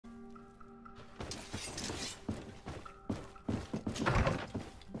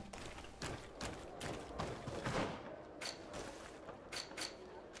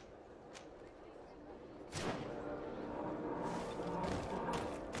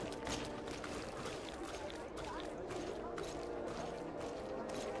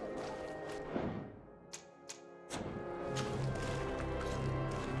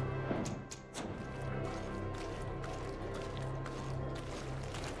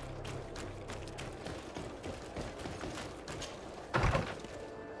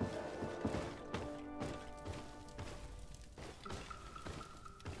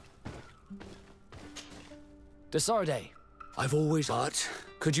Ssd, I've always... But,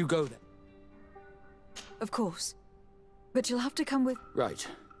 could you go there? Of course. But you'll have to come with... Right.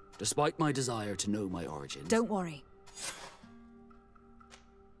 Despite my desire to know my origins... Don't worry.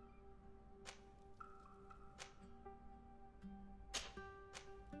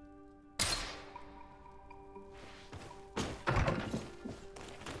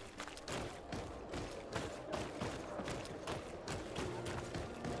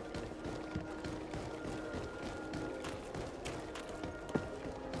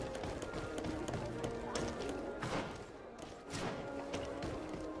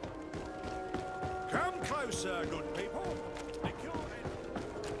 Closer, good people. Are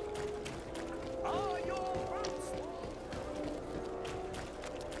your boots?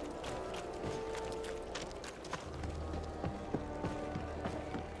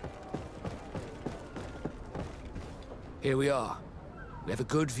 Here we are. We have a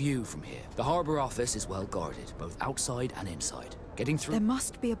good view from here. The harbor office is well guarded, both outside and inside. Getting through... There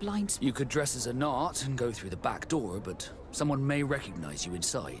must be a blind spot. You could dress as a knot and go through the back door, but someone may recognize you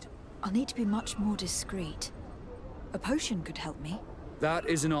inside. I'll need to be much more discreet. A potion could help me. That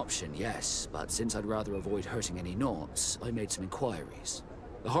is an option, yes, but since I'd rather avoid hurting any knots, I made some inquiries.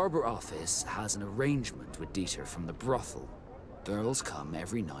 The harbor office has an arrangement with Dieter from the brothel. Girls come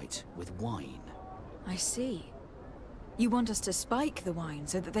every night with wine. I see. You want us to spike the wine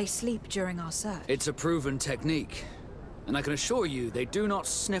so that they sleep during our search? It's a proven technique, and I can assure you they do not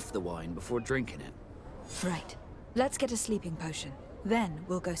sniff the wine before drinking it. Right. Let's get a sleeping potion. Then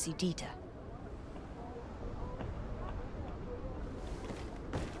we'll go see Dieter.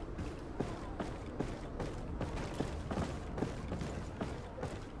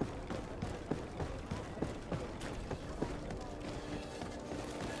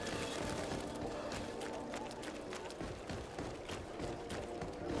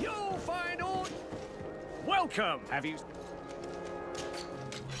 You'll find all... Welcome! Have you...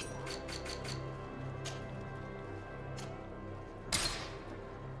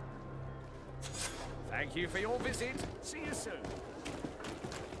 Thank you for your visit. See you soon.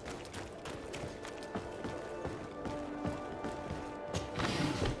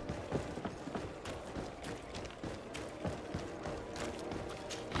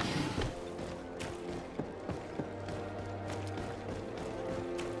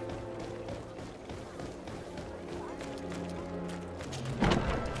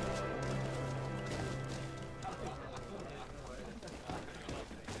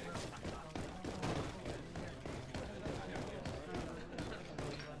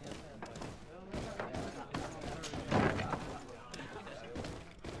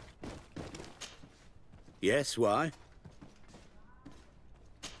 Yes, why?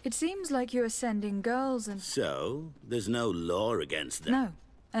 It seems like you are sending girls and... So, there's no law against them? No,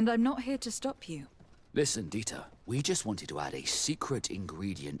 and I'm not here to stop you. Listen, Dieter, we just wanted to add a secret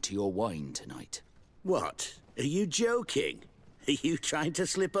ingredient to your wine tonight. What? Are you joking? Are you trying to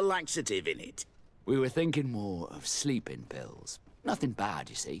slip a laxative in it? We were thinking more of sleeping pills. Nothing bad,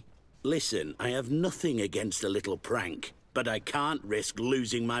 you see. Listen, I have nothing against a little prank, but I can't risk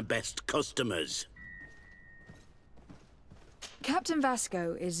losing my best customers. Captain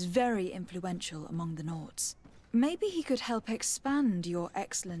Vasco is very influential among the Nauts. Maybe he could help expand your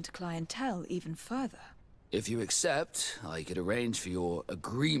excellent clientele even further. If you accept, I could arrange for your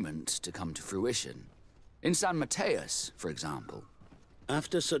agreement to come to fruition. In San Mateus, for example.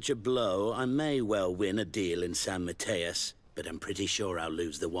 After such a blow, I may well win a deal in San Mateus, but I'm pretty sure I'll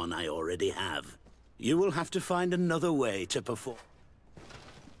lose the one I already have. You will have to find another way to perform.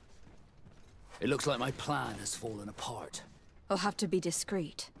 It looks like my plan has fallen apart. I'll have to be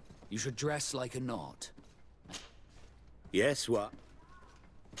discreet. You should dress like a knot. Yes, what?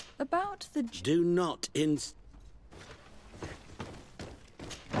 About the... Do not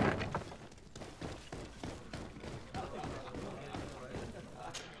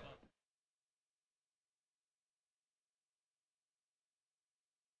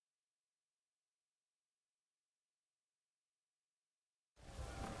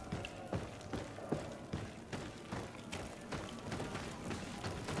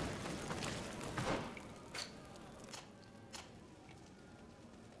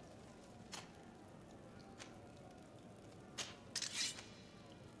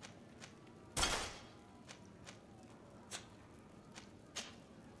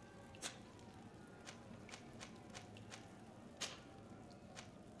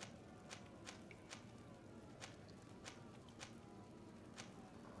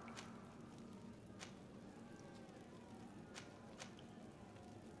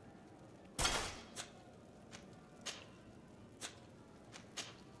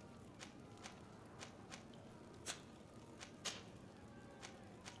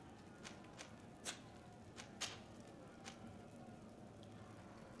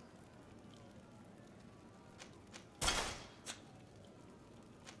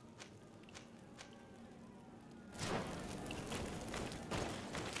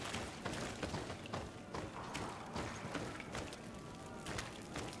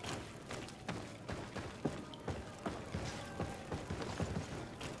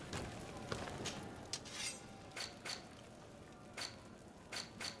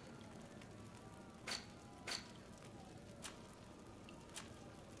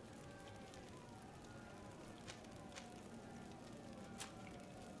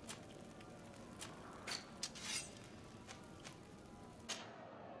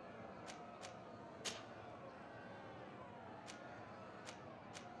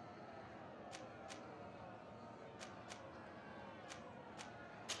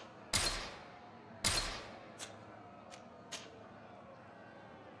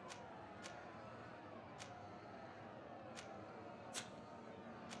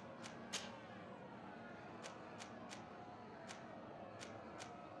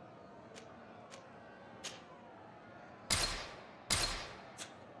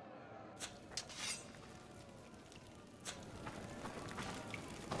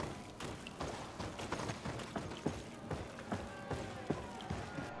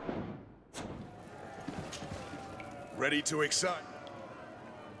Ready to excite?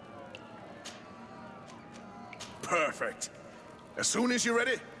 Perfect. As soon as you're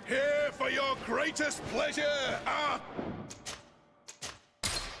ready, here for your greatest pleasure,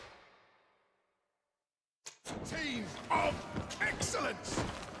 team of excellence!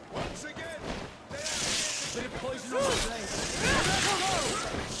 Once again, they are... Bit of poison on my blade.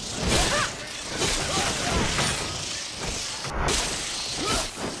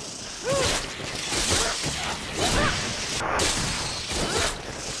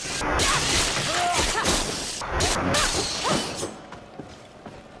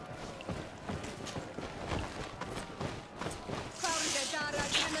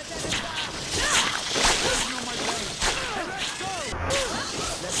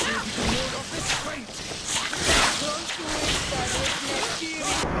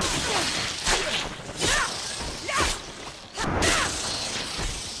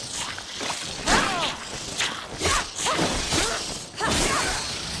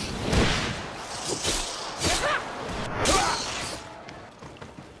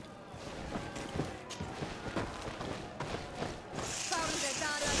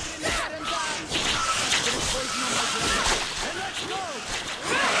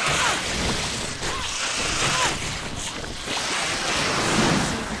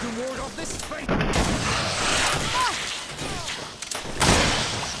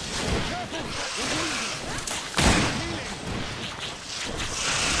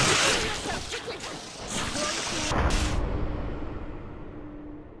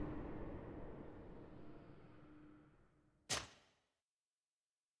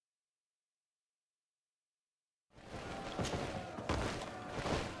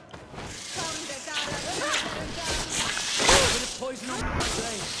 Poison on my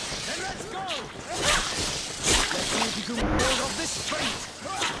blade. Then let's go! Let's see if you can ward off this fate!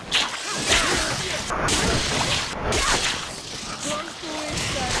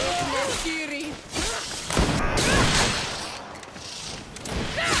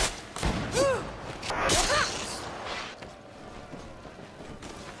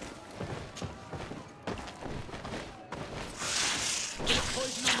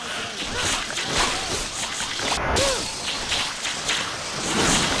 Poison on my blade.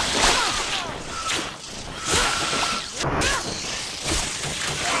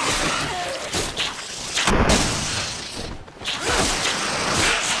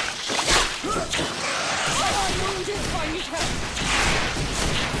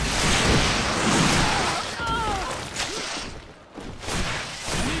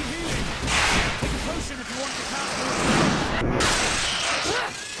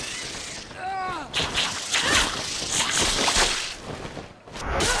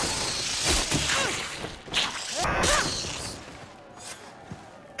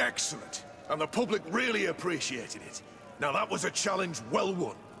 Excellent. And the public really appreciated it. Now that was a challenge well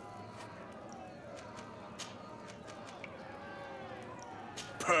won.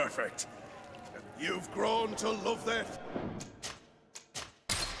 Perfect. You've grown to love their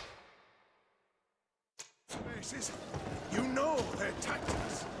faces. You know their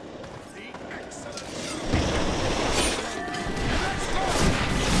tactics. The excellent...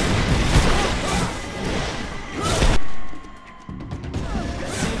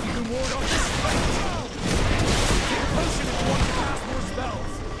 Ward off this fight! Get potion if you want to cast more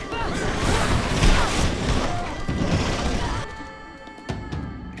spells!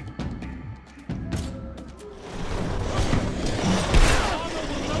 Armor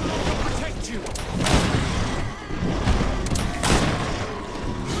will no longer protect you!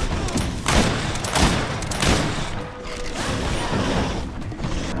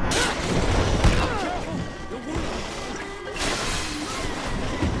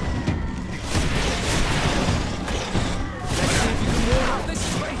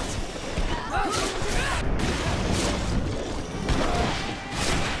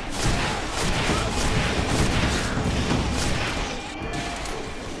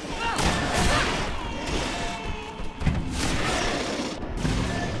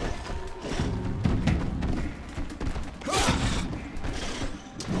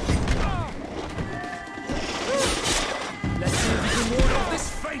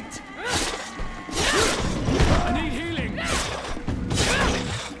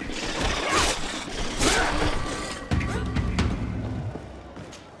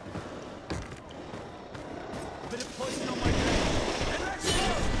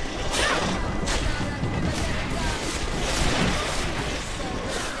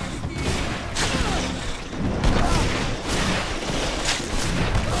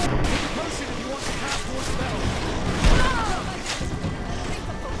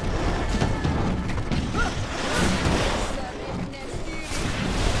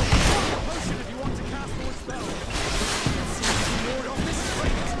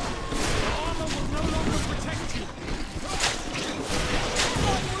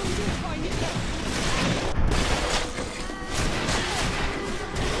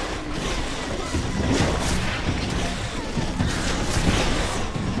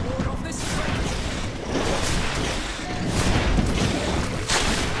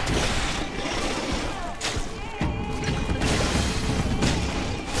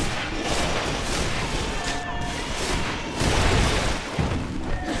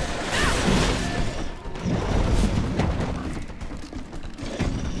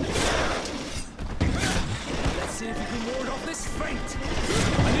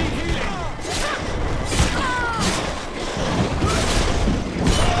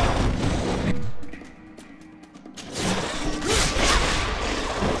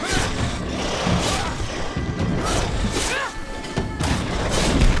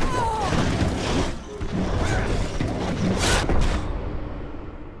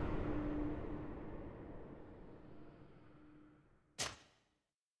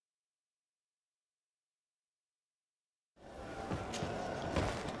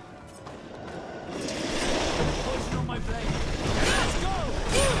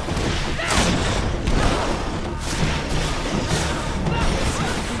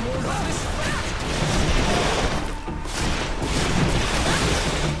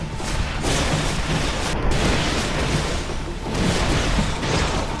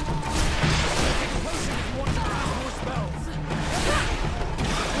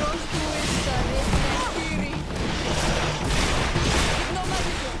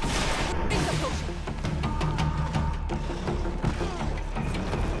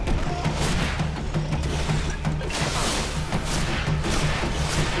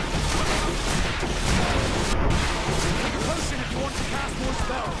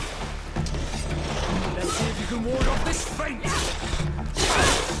 can ward off this feint!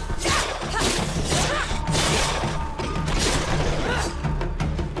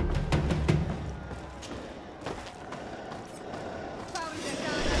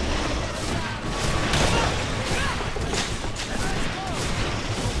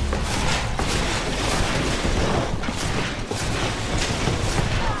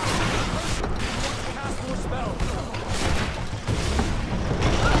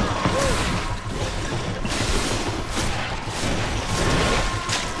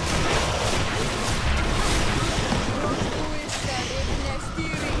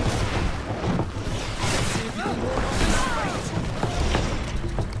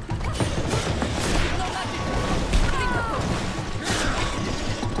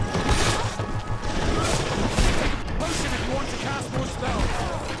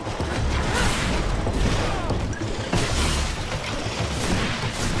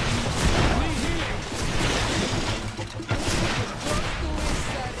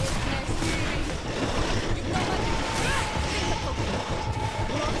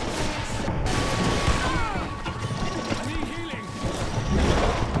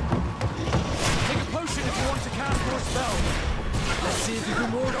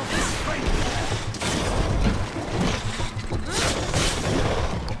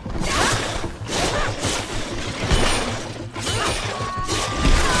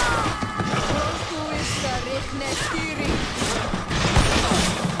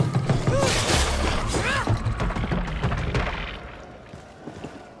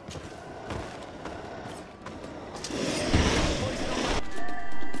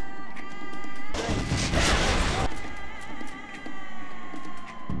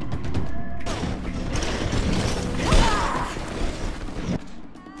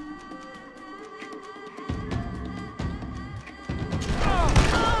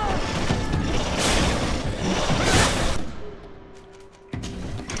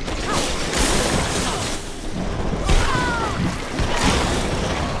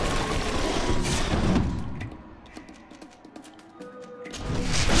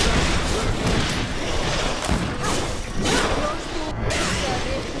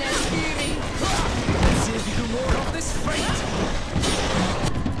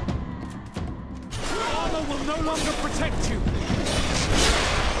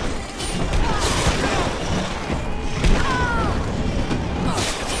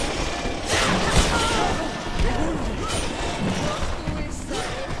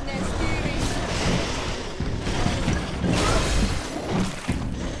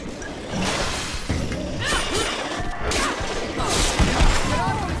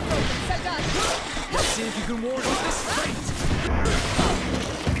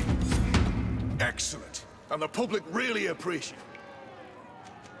 Excellent. And the public really appreciate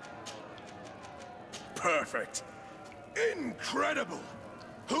it. Perfect. Incredible!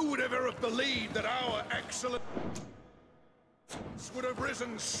 Who would ever have believed that our excellence would have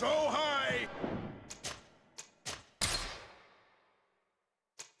risen so high?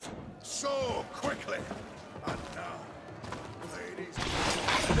 So quickly. And now, ladies...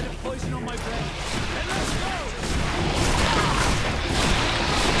 A bit of poison on my brain. And let's go!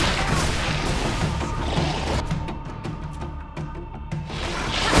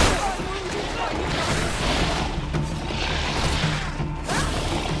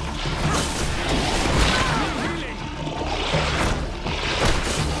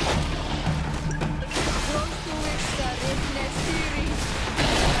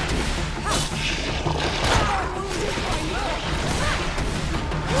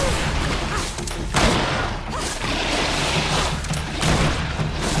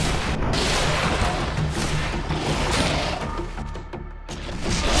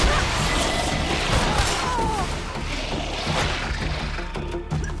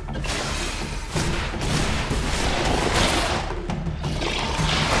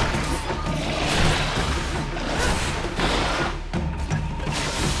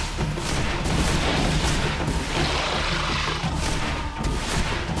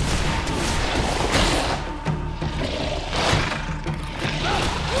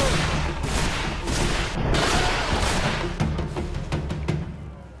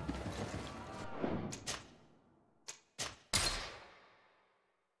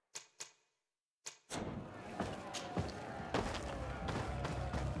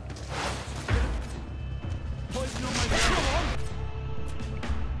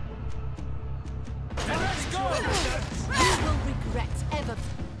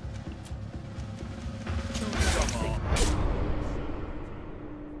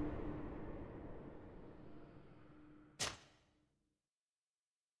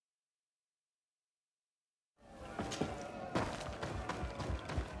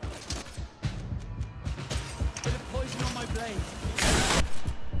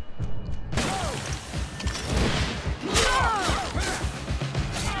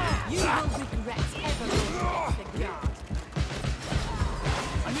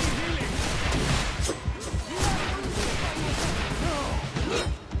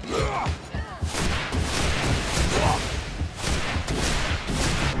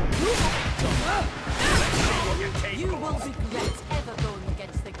 capable You will of. regret ever going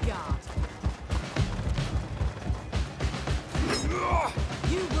against the guard.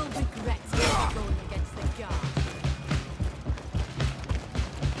 You will regret ever going against the guard.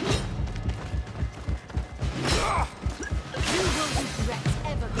 You will regret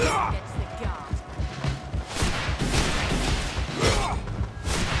ever going against the guard.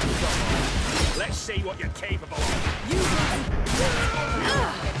 Let's see what you're capable of. You will regret ever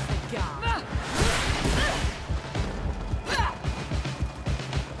going against the guard.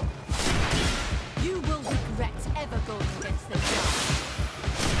 You will regret ever going against the guard.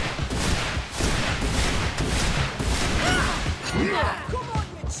 Come on,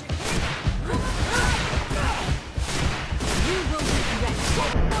 you chicken! You will regret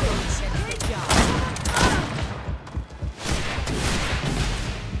ever going against the guard.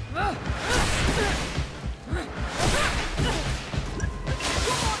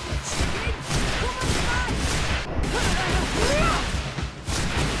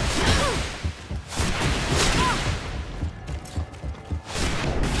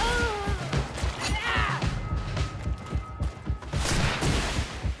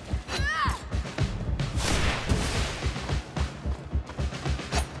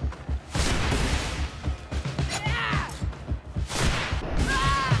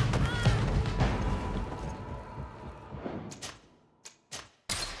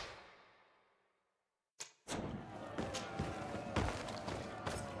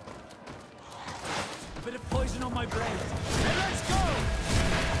 A bit of poison on my brain. And let's go!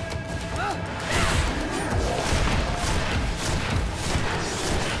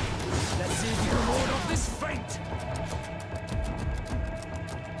 Let's see if you can ward off this feint.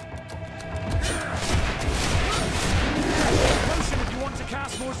 Potion if you want to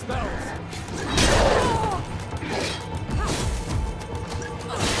cast more spells.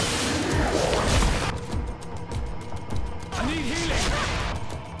 I need healing.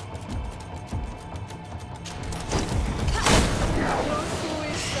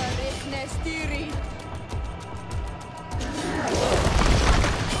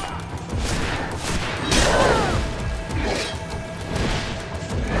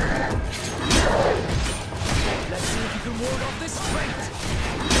 Let's see if you can ward off this feint.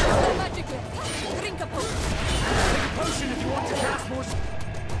 Drink a potion. Take a potion if you want to cast more spells.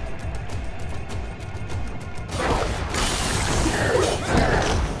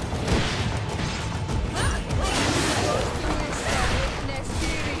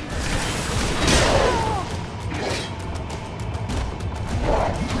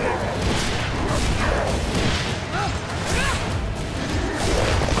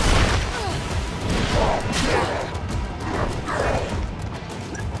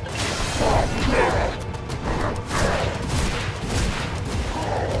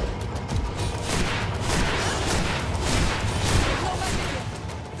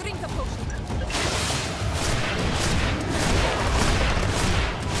 Drink a potion.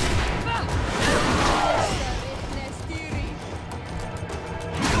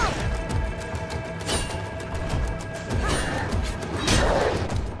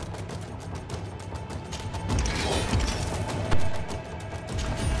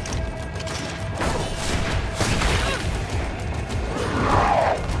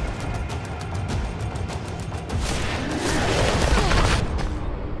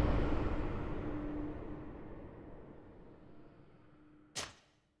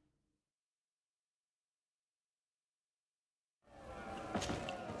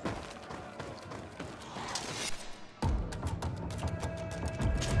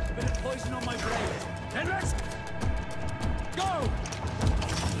 A bit of poison on my brain. And let's go!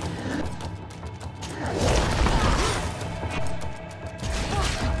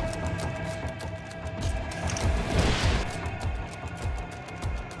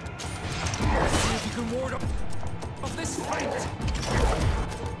 Let's see if you can ward off this feint.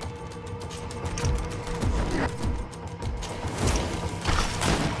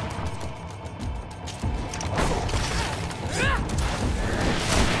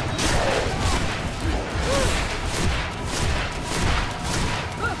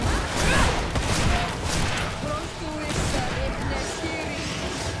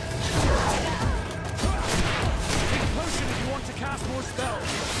 Take a potion if you want to cast more spells.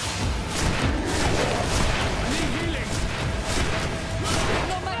 I need healing.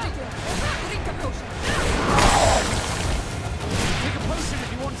 No magic. Drink a potion. Take a potion if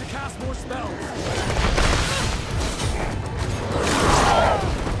you want to cast more spells.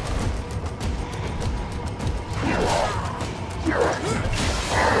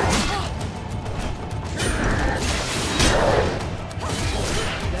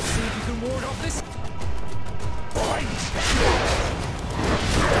 Let's see if you can ward off this.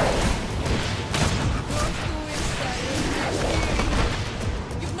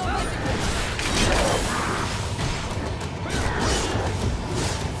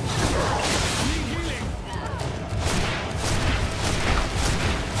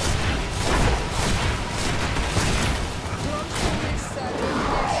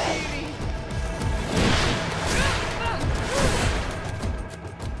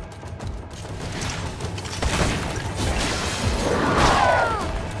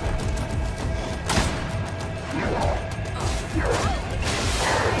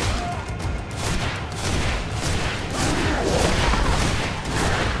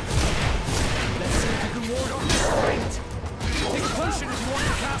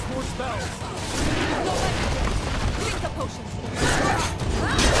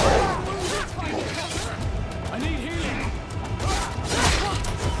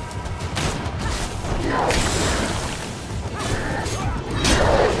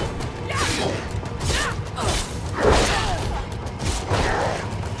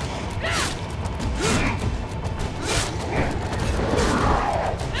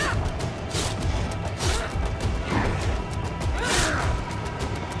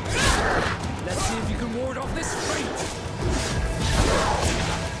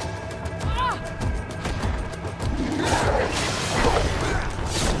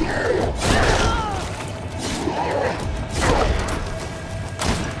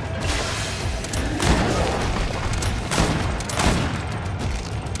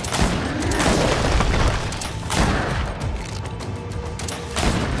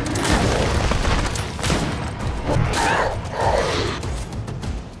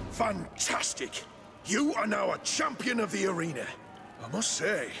 Fantastic! You are now a champion of the arena. I must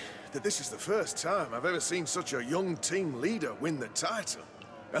say that this is the first time I've ever seen such a young team leader win the title.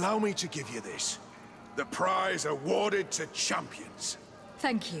 Allow me to give you this. The prize awarded to champions.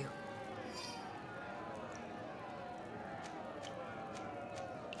 Thank you.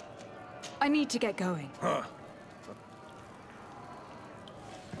 I need to get going. Huh.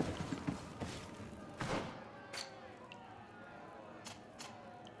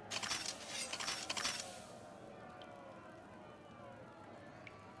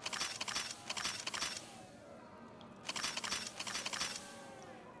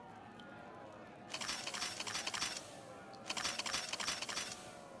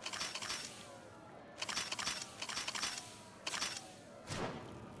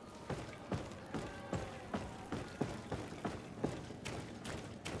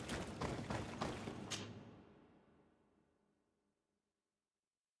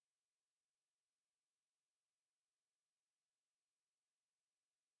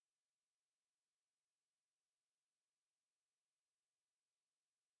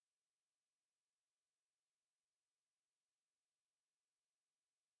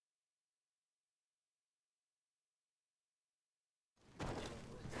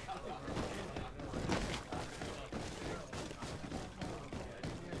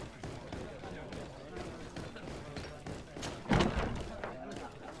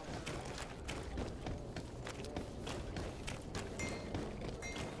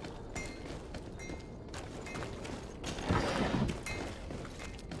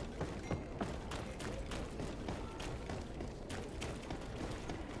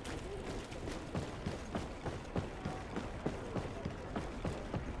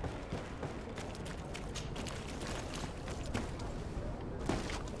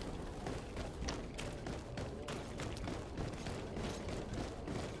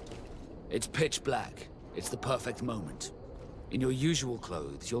 It's pitch black. It's the perfect moment. In your usual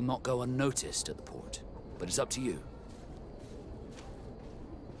clothes, you'll not go unnoticed at the port. But it's up to you.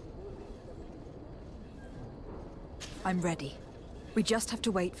 I'm ready. We just have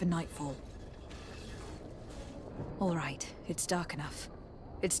to wait for nightfall. All right, it's dark enough.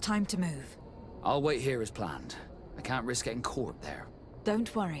 It's time to move. I'll wait here as planned. I can't risk getting caught there.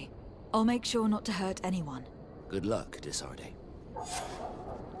 Don't worry. I'll make sure not to hurt anyone. Good luck, Ssd.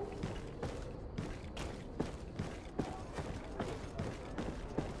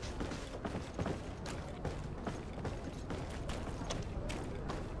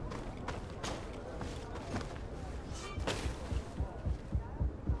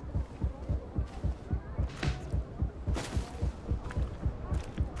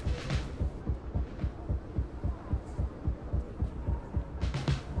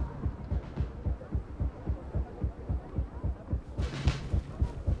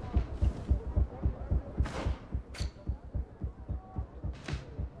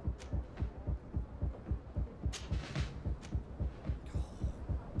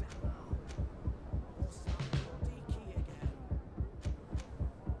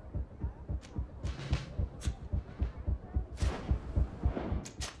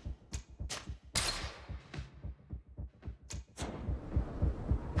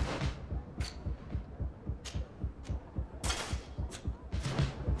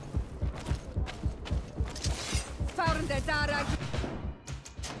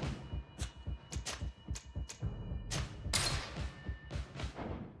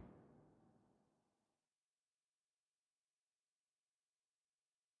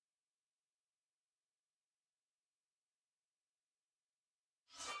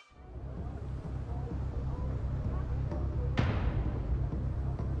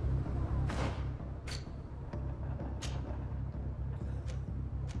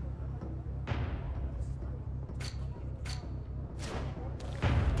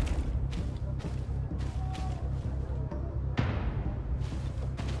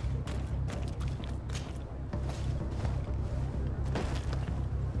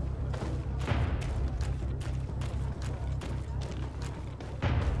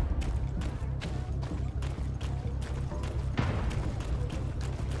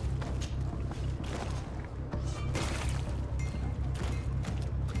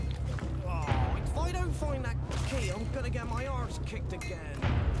 Gonna get my arse kicked again.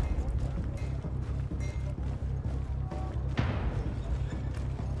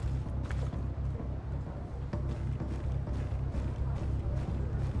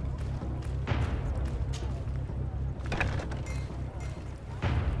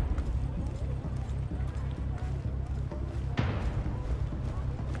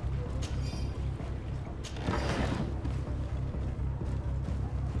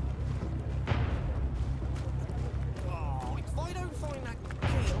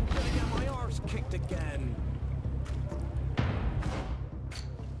 Again.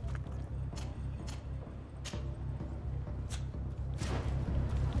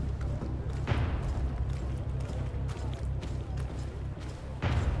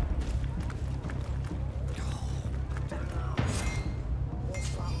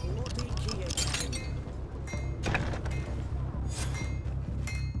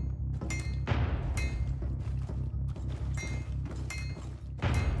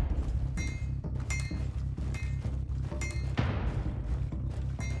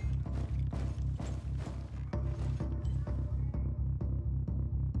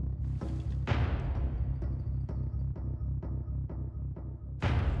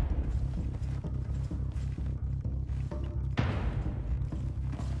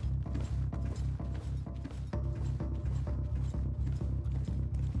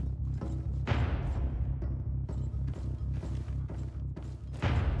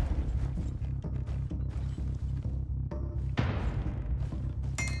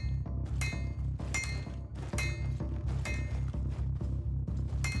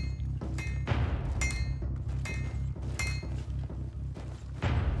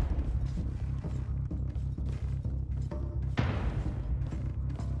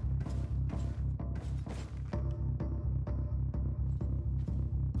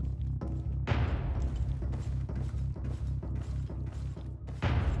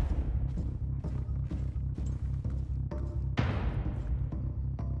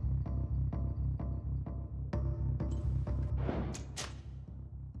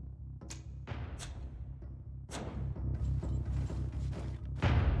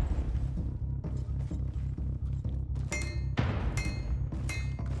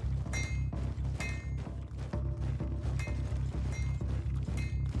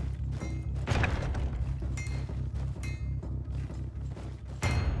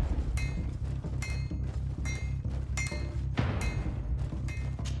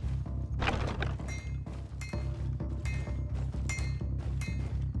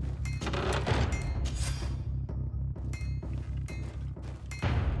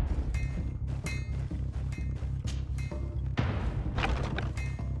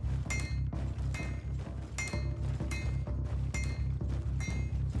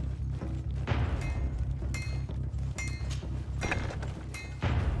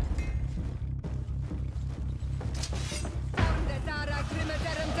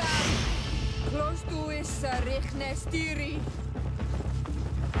 Nestiri.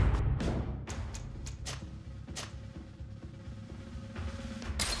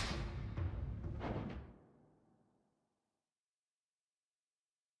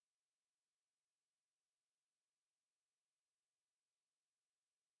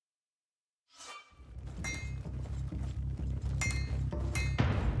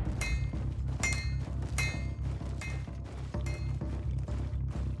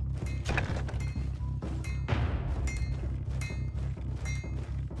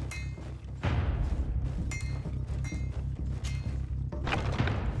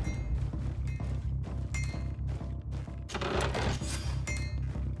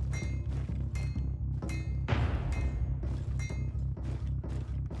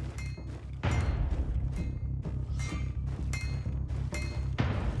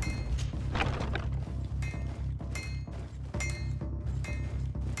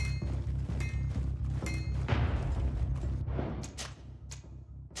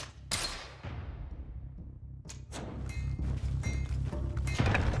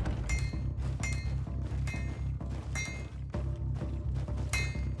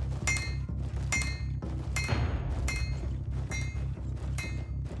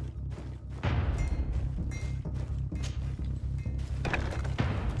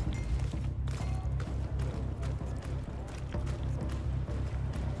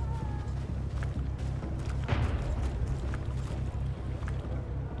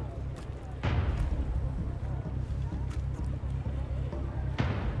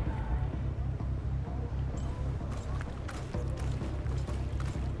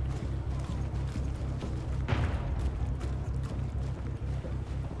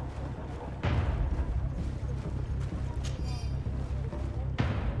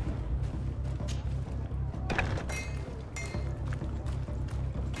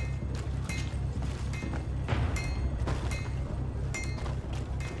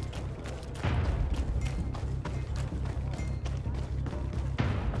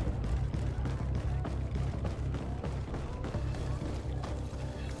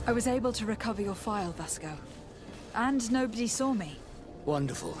 I was able to recover your file, Vasco. And nobody saw me.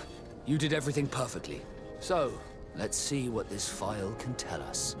 Wonderful. You did everything perfectly. So, let's see what this file can tell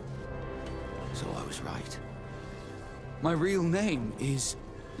us. So I was right. My real name is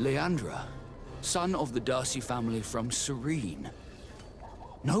Leandra, son of the Darcy family from Serene.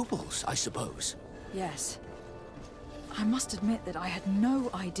 Nobles, I suppose. Yes. I must admit that I had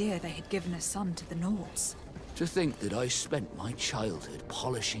no idea they had given a son to the Nords. To think that I spent my childhood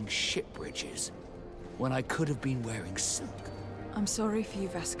polishing ship bridges, when I could have been wearing silk. I'm sorry for you,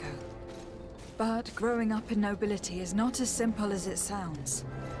 Vasco. But growing up in nobility is not as simple as it sounds.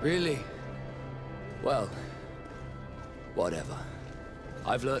 Really? Well, whatever.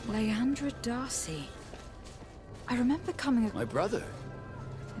 I've learnt Leandra Darcy. I remember coming... my brother.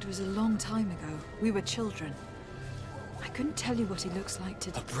 It was a long time ago. We were children. I couldn't tell you what he looks like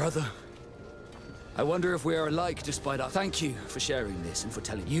today. A brother? I wonder if we are alike despite our... Thank you for sharing this and for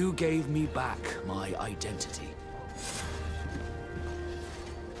telling... You gave me back my identity.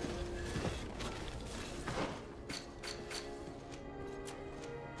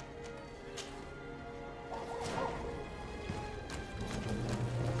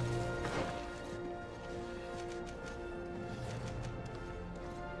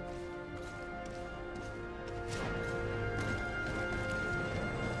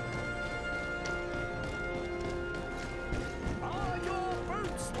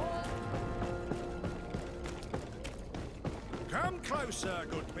 Come closer,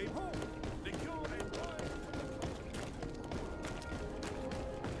 good people. The cure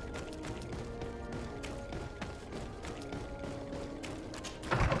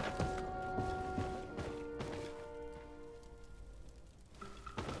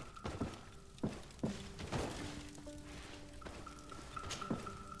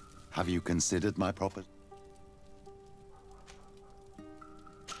Have you considered my property?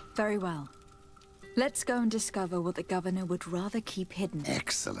 Very well. Let's go and discover what the governor would rather keep hidden.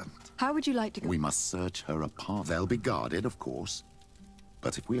 Excellent. How would you like to go? We must search her apart. They'll be guarded, of course.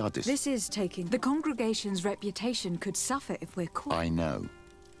 But if we are This is taking... The congregation's reputation could suffer if we're caught. I know.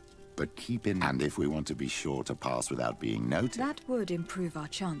 But keep in hand if we want to be sure to pass without being noted. That would improve our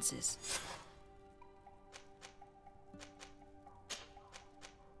chances.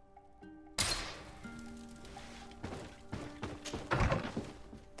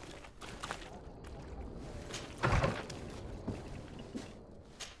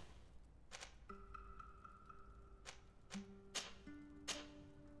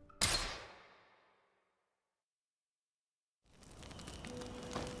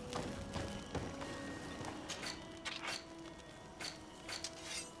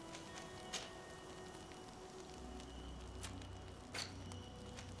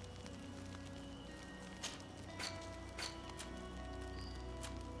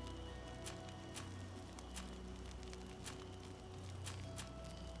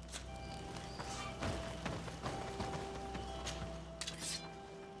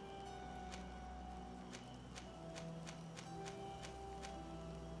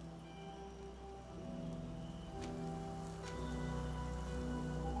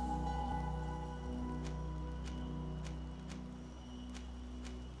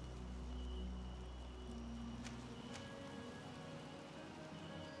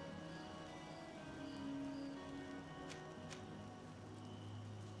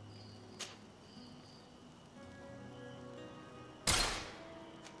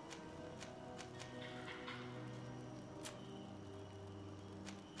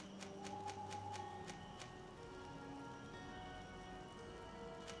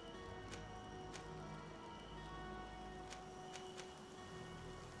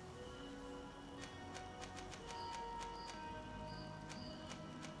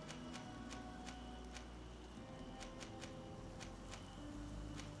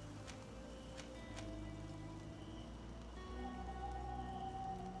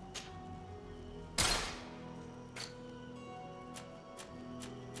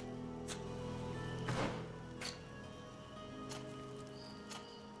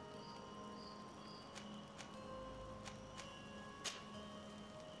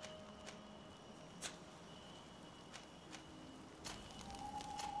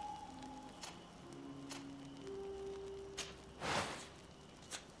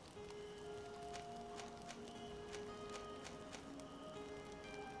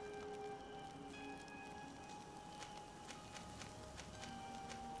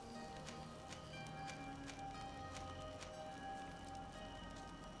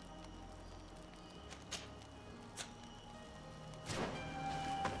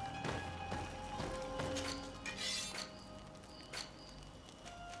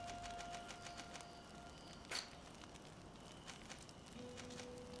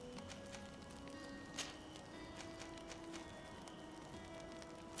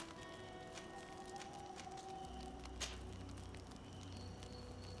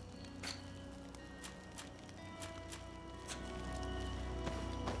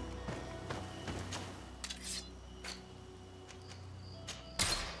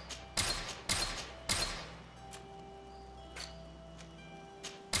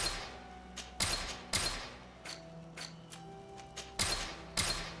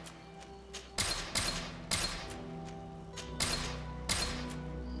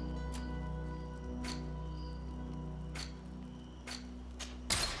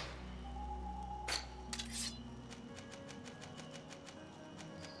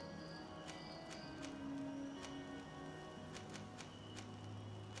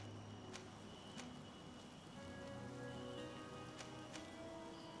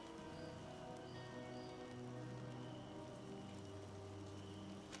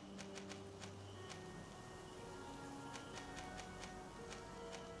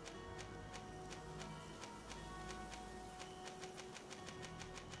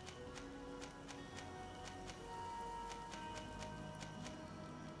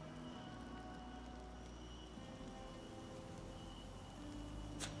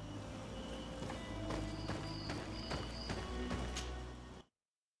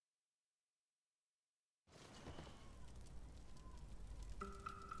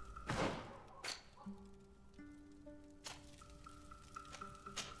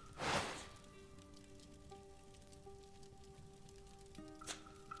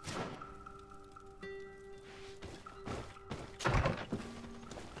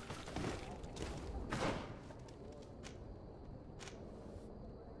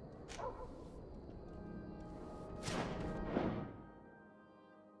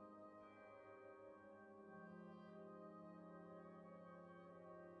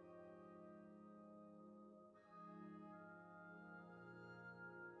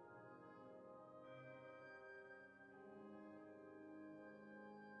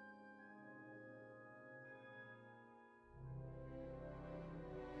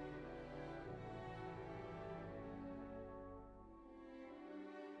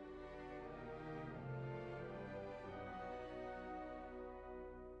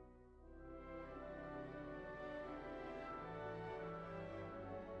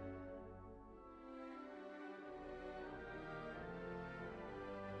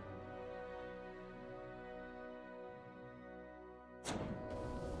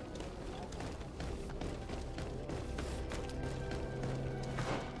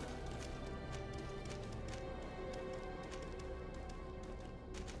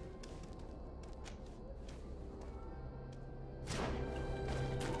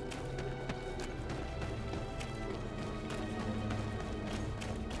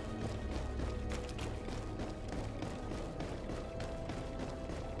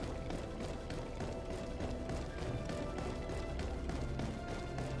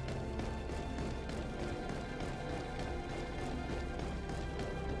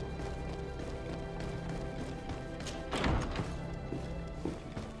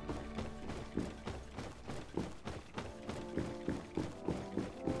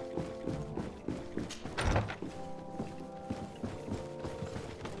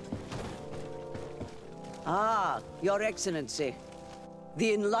 Ah, Your Excellency.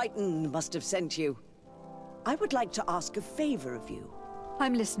 The Enlightened must have sent you. I would like to ask a favor of you.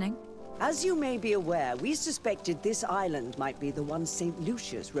 I'm listening. As you may be aware, we suspected this island might be the one St.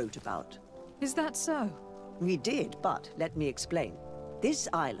 Lucius wrote about. Is that so? We did, but let me explain. This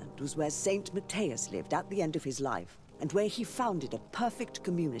island was where St. Matthias lived at the end of his life, and where he founded a perfect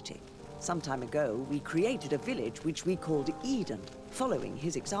community. Some time ago, we created a village which we called Eden, following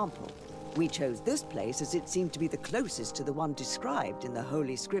his example. We chose this place as it seemed to be the closest to the one described in the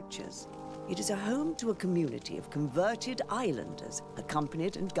Holy Scriptures. It is a home to a community of converted islanders,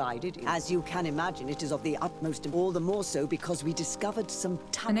 accompanied and guided. As you can imagine, it is of the utmost, all the more so because we discovered some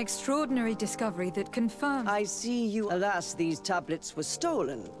An extraordinary discovery that confirms... I see you. Alas, these tablets were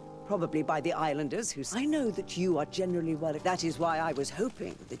stolen. Probably by the islanders who... I know that you are generally well... That is why I was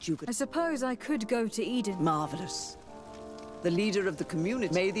hoping that you could... I suppose I could go to Eden. Marvelous. The leader of the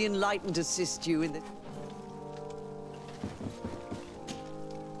community. May the Enlightened assist you in the...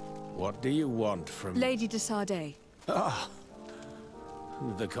 What do you want from... Lady de Ssd. Ah!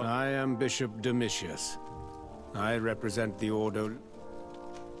 I am Bishop Domitius. I represent the Order...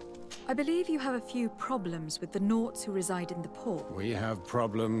 I believe you have a few problems with the Nauts who reside in the port. We have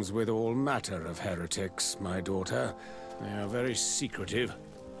problems with all matter of heretics, my daughter. They are very secretive,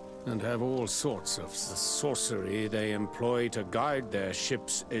 and have all sorts of... The sorcery they employ to guide their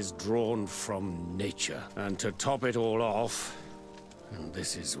ships is drawn from nature. And to top it all off... And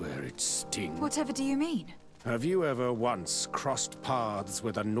this is where it stings. Whatever do you mean? Have you ever once crossed paths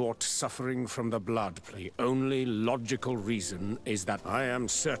with a Naut suffering from the blood? The only logical reason is that I am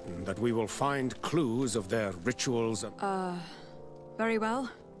certain that we will find clues of their rituals and... Very well.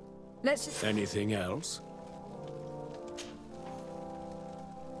 Let's just... Anything else?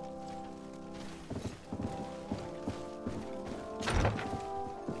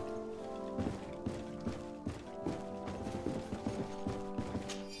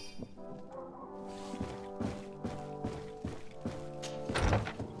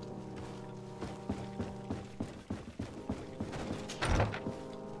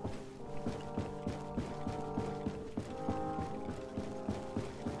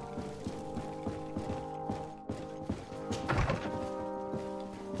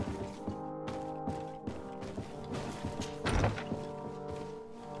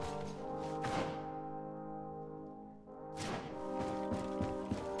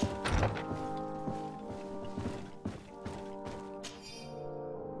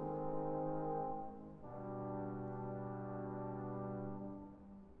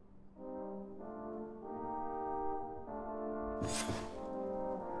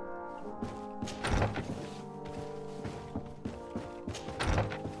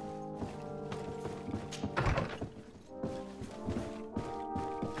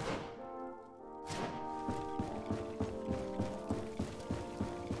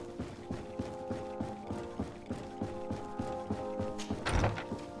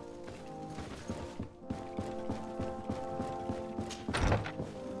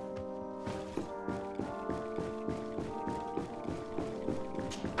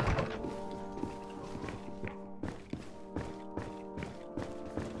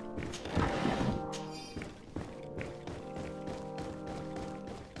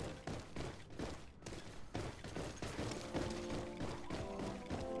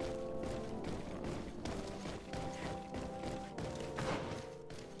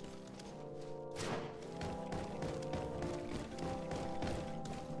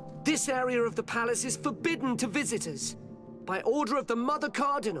 This area of the palace is forbidden to visitors, by order of the Mother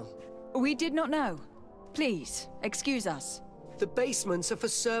Cardinal. We did not know. Please, excuse us. The basements are for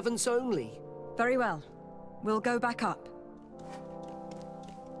servants only. Very well. We'll go back up.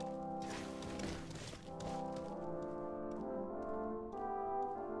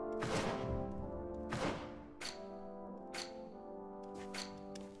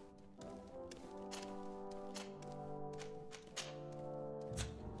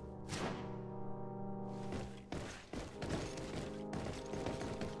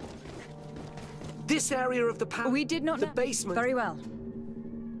 This area of the palace... We did not know. The basement... Very well.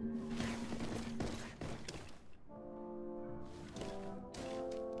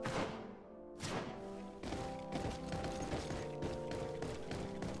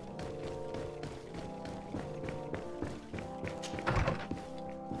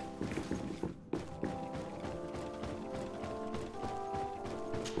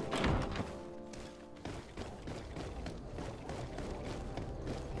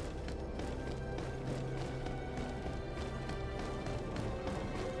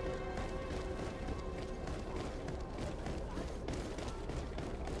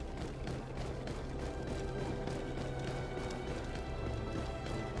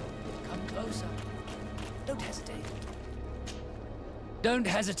 Don't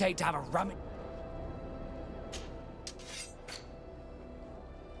hesitate to have a rummage.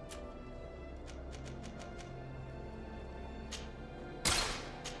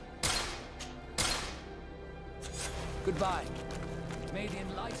 Goodbye. May the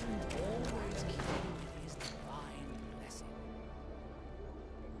enlightened always keep you with his divine blessing.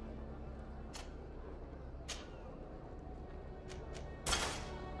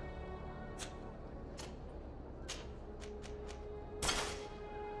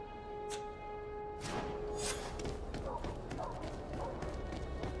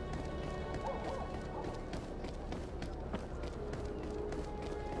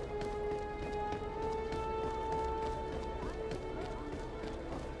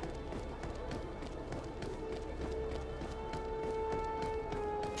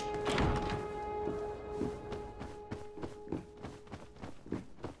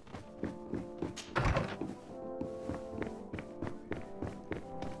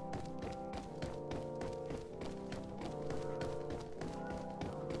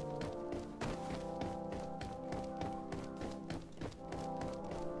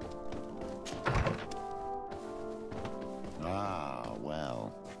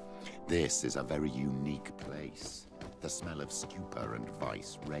 This is a very unique place. The smell of stupor and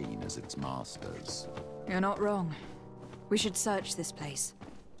vice reign as its masters. You're not wrong. We should search this place.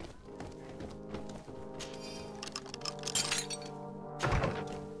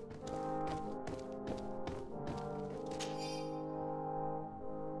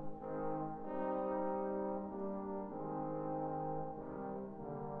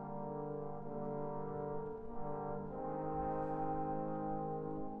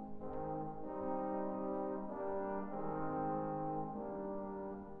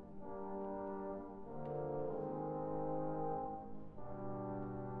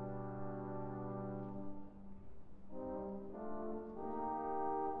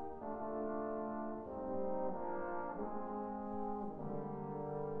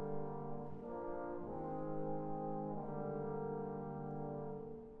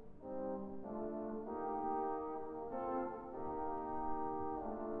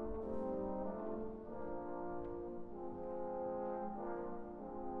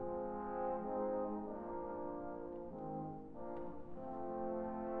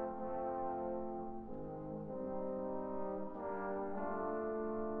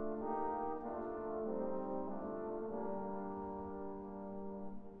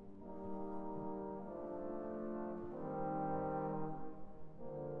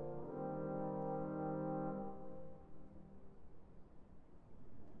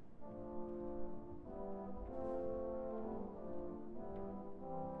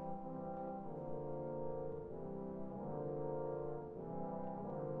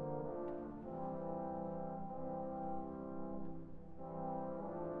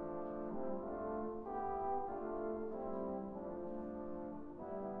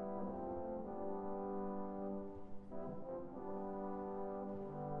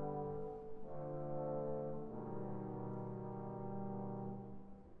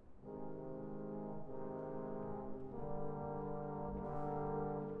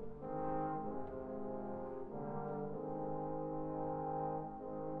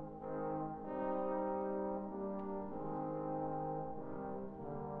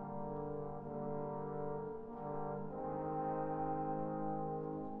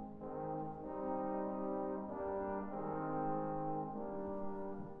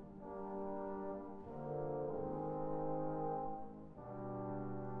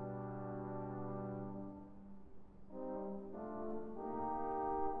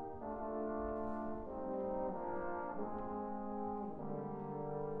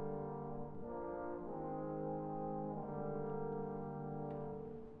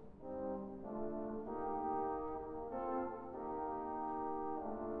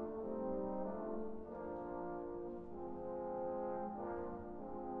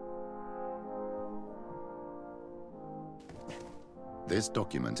 This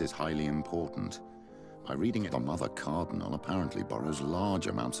document is highly important. By reading it, the Mother Cardinal apparently borrows large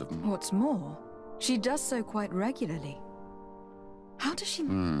amounts of... What's more, she does so quite regularly. How does she...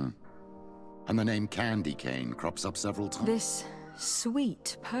 And the name Candy Cane crops up several times. This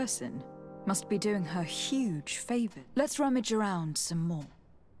sweet person must be doing her huge favors. Let's rummage around some more.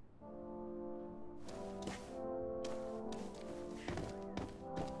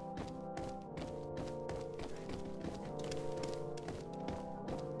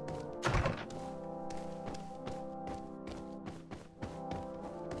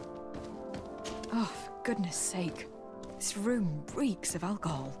 Oh, for goodness sake. This room reeks of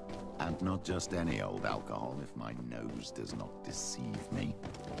alcohol. And not just any old alcohol, if my nose does not deceive me.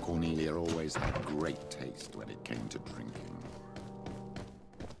 Familiar always had great taste when it came to drinking.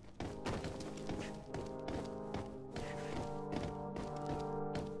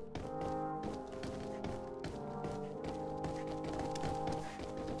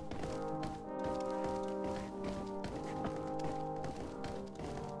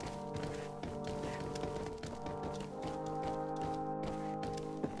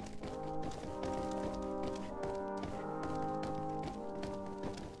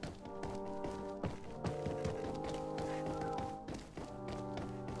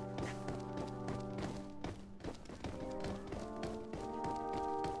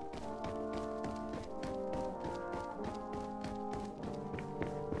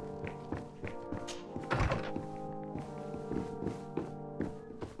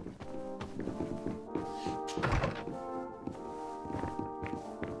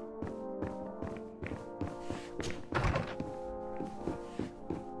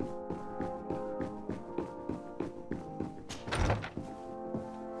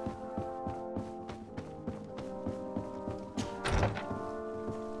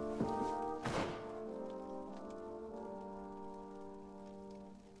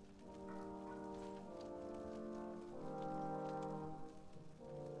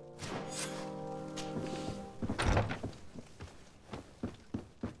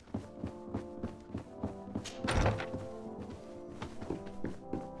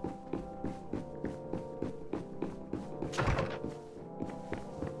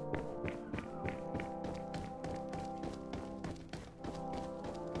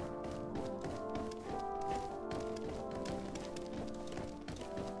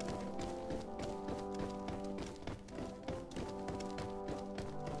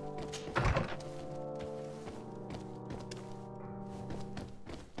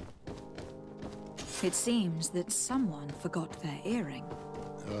 It seems that someone forgot their earring.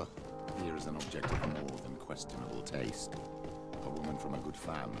 Ugh, here is an object of more than questionable taste. A woman from a good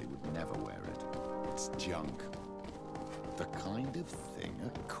family would never wear it. It's junk. The kind of thing a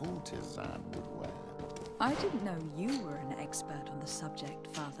courtesan would wear. I didn't know you were an expert on the subject,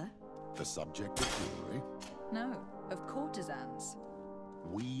 Father. The subject of jewelry? No, of courtesans.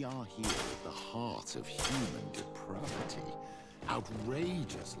 We are here at the heart of human depravity.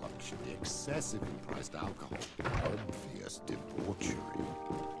 Outrageous luxury, excessively priced alcohol, obvious debauchery.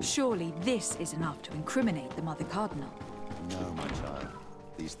 Surely this is enough to incriminate the Mother Cardinal. No, my child.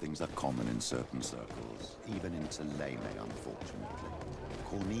 These things are common in certain circles, even in Tulane, unfortunately.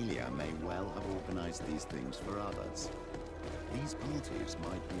 Cornelia may well have organized these things for others. These motives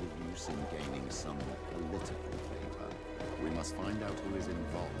might be of use in gaining some political favor. We must find out who is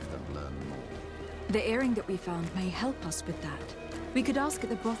involved and learn more. The earring that we found may help us with that. We could ask at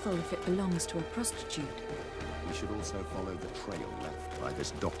the brothel if it belongs to a prostitute. We should also follow the trail left by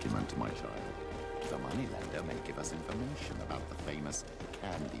this document, my child. The moneylender may give us information about the famous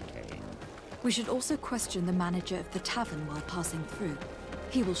candy cane. We should also question the manager of the tavern while passing through.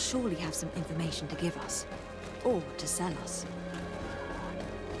 He will surely have some information to give us. Or to sell us.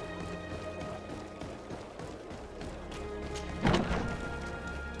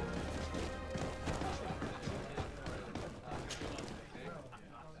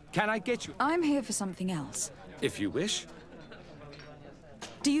 Can I get you? I'm here for something else. If you wish.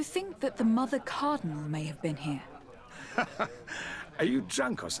 Do you think that the Mother Cardinal may have been here? Are you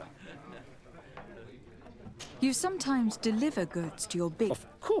drunk or something? You sometimes deliver goods to your big... Of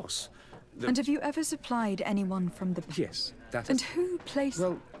course. And have you ever supplied anyone from the... Yes, that is... And who placed...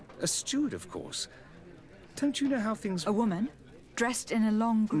 Well, a steward, of course. Don't you know how things... A woman? Dressed in a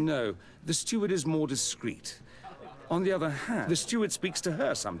long... No, the steward is more discreet. On the other hand, the steward speaks to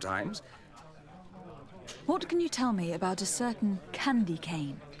her sometimes. What can you tell me about a certain candy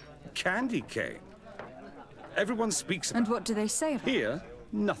cane? Candy cane? Everyone speaks about... And what do they say about it? Here,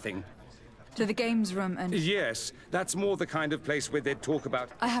 nothing. To the games room and... Yes, that's more the kind of place where they'd talk about...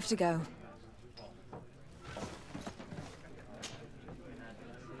 I have to go.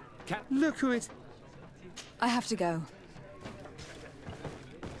 Look who it... I have to go.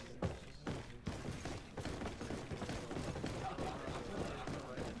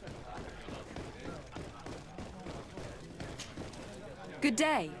 Good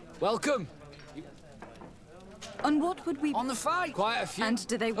day. Welcome. On what would we... On the fight. Quite a few. And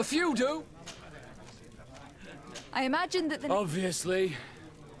do they... A few do. I imagine that the... Obviously.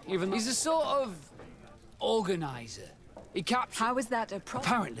 Even he's a sort of... organizer. He captured... How is that a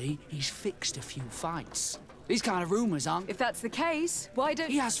problem? Apparently, he's fixed a few fights. These kind of rumors aren't... If that's the case, why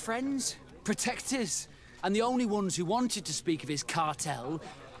don't... He has friends, protectors, and the only ones who wanted to speak of his cartel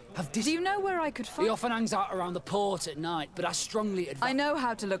Do you know where I could find... He often hangs out around the port at night, but I strongly advise... I know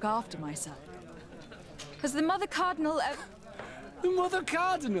how to look after myself. Has the Mother Cardinal ever... The Mother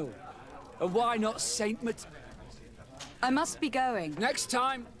Cardinal? And why not Saint Mat... I must be going. Next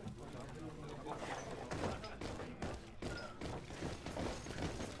time...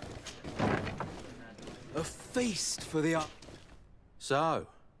 A feast for the... So,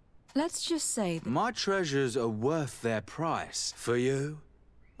 Let's just say that... my treasures are worth their price. For you,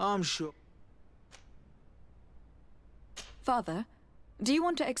 I'm sure... Father, do you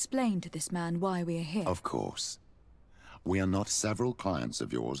want to explain to this man why we are here? Of course. We are not. Several clients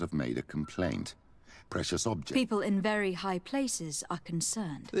of yours have made a complaint. Precious objects. People in very high places are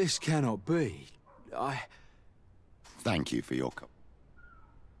concerned. This cannot be. Thank you for your...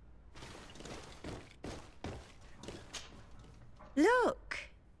 Look!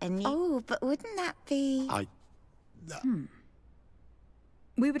 Oh, but wouldn't that be...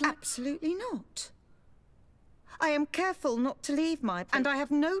 We would like... Absolutely not. I am careful not to leave my... And I have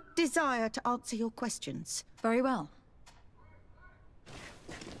no desire to answer your questions. Very well.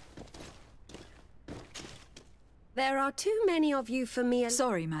 There are too many of you for me...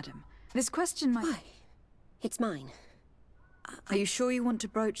 Sorry, madam. This question might... Why? It's mine. Are you sure you want to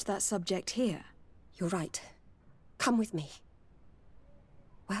broach that subject here? You're right. Come with me.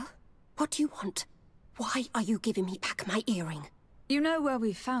 Well, what do you want? Why are you giving me back my earring? You know where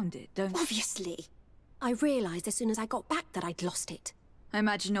we found it, don't you? Obviously. I realized as soon as I got back that I'd lost it. I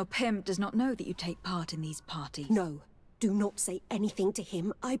imagine your pimp does not know that you take part in these parties. No. Do not say anything to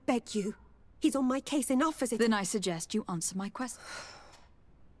him, I beg you. He's on my case enough as it... Then I suggest you answer my question.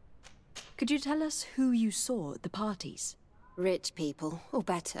 Could you tell us who you saw at the parties? Rich people, or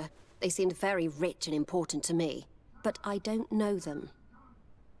better. They seemed very rich and important to me. But I don't know them.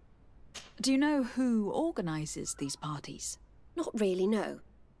 Do you know who organizes these parties? Not really, no.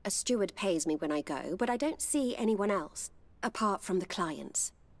 A steward pays me when I go, but I don't see anyone else, apart from the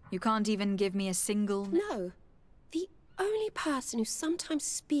clients. You can't even give me a single... No. The only person who sometimes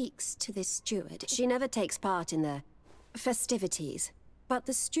speaks to this steward, she never takes part in the festivities, but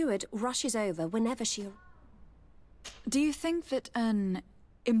the steward rushes over whenever she... Do you think that an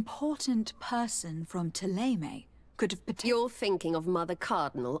important person from Thélème could have... You're thinking of Mother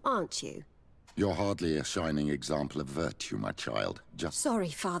Cardinal, aren't you? You're hardly a shining example of virtue, my child. Just... Sorry,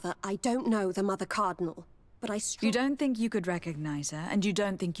 Father, I don't know the Mother Cardinal, but I... You don't think you could recognize her, and you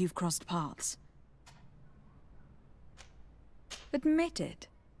don't think you've crossed paths? Admit it.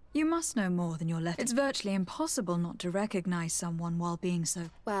 You must know more than your letter. It's virtually impossible not to recognize someone while being so...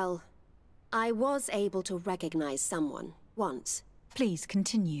 Well, I was able to recognize someone, once. Please,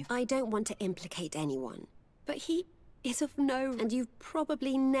 continue. I don't want to implicate anyone, but he is of no... And you've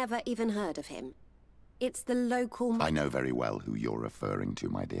probably never even heard of him. It's the local... I know very well who you're referring to,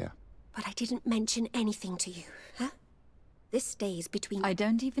 my dear. But I didn't mention anything to you, huh? This stays between... I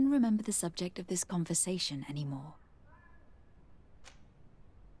don't even remember the subject of this conversation anymore.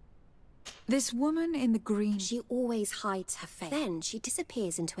 This woman in the green... She always hides her face. Then she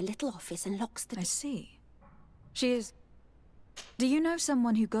disappears into a little office and locks the... I see. She is... Do you know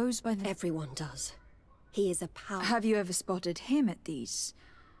someone who goes by the... Everyone does. He is a power... Have you ever spotted him at these?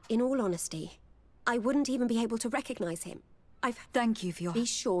 In all honesty, I wouldn't even be able to recognize him. Thank you for your... Be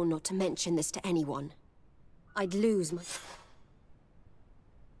sure not to mention this to anyone. I'd lose my...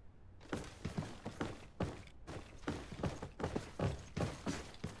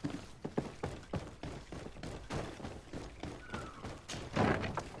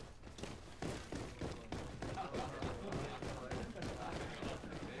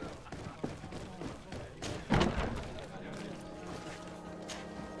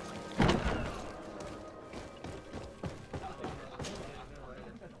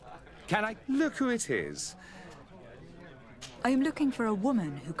 Can I... Look who it is. I am looking for a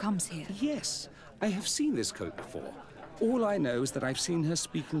woman who comes here. Yes, I have seen this coat before. All I know is that I've seen her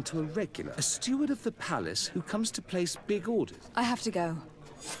speaking to a regular, a steward of the palace who comes to place big orders. I have to go.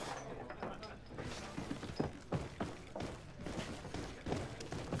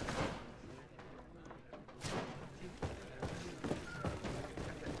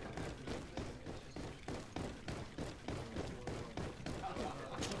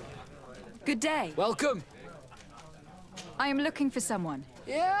 Good day. Welcome. I am looking for someone.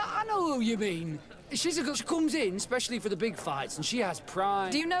 Yeah, I know who you mean. She comes in, especially for the big fights, and she has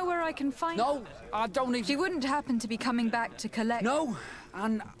pride. Do you know where I can find her? No, I don't even... She wouldn't happen to be coming back to collect... No,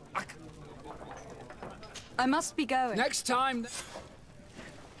 and I must be going. Next time...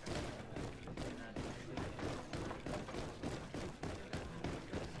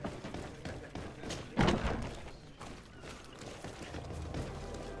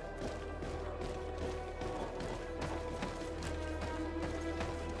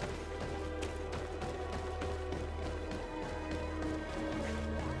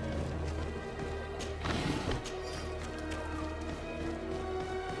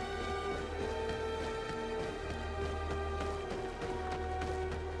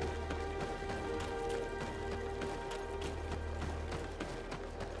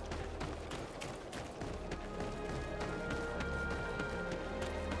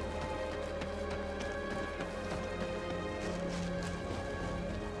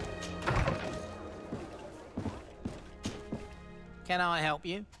 Can I help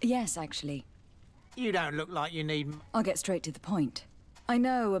you? Yes, actually. You don't look like you need... I'll get straight to the point. I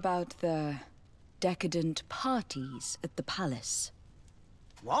know about the decadent parties at the palace.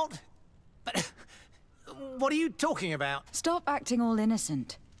 What? But... what are you talking about? Stop acting all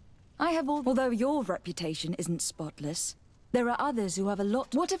innocent. I have all... Although your reputation isn't spotless, there are others who have a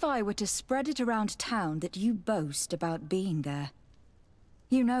lot... What if I were to spread it around town that you boast about being there?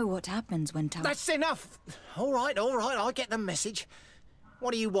 You know what happens when town... That's enough! All right, I get the message.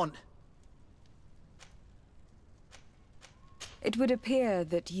 What do you want? It would appear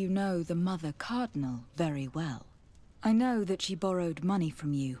that you know the Mother Cardinal very well. I know that she borrowed money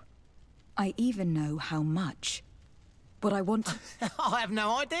from you. I even know how much. What I want... I have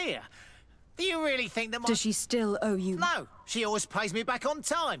no idea. Do you really think that my... Does she still owe you... No, she always pays me back on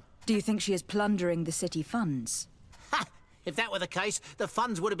time. Do you think she is plundering the city funds? Ha! If that were the case, the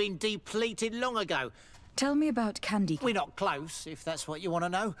funds would have been depleted long ago. Tell me about Candy... We're not close, if that's what you want to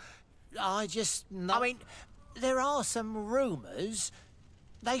know. I just know... I mean, there are some rumours.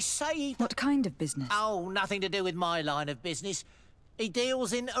 They say... What kind of business? Oh, nothing to do with my line of business. He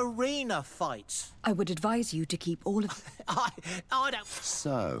deals in arena fights. I would advise you to keep all of... I don't...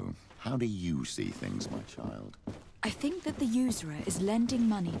 So, how do you see things, my child? I think that the usurer is lending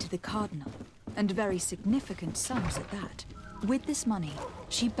money to the Cardinal, and very significant sums at that. With this money,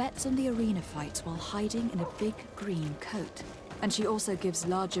 she bets on the arena fights while hiding in a big green coat. And she also gives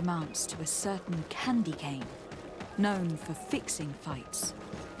large amounts to a certain candy cane, known for fixing fights.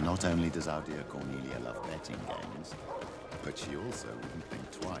 Not only does our dear Cornelia love betting games, but she also wouldn't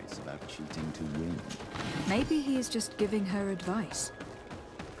think twice about cheating to win. Maybe he is just giving her advice.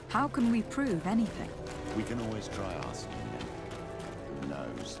 How can we prove anything? We can always try asking him. Who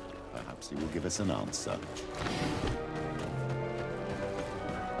knows? Perhaps he will give us an answer.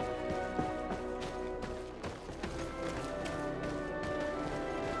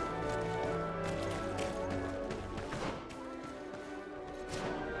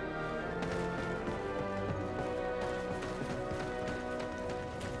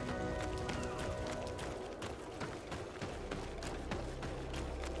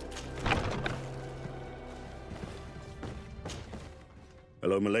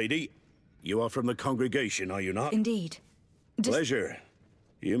 Hello, milady. You are from the congregation, are you not? Indeed. Pleasure.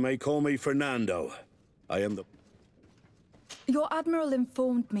 You may call me Fernando. I am the... Your Admiral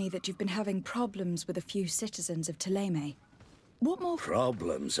informed me that you've been having problems with a few citizens of Thélème. What more...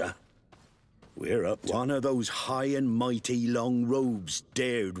 Problems, huh? We're up to... One of those high and mighty long robes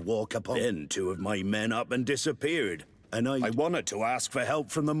dared walk upon... Then two of my men up and disappeared. And I wanted to ask for help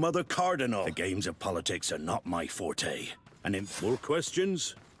from the Mother Cardinal. The games of politics are not my forte. And in more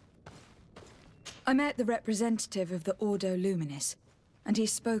questions? I met the representative of the Ordo Luminis, and he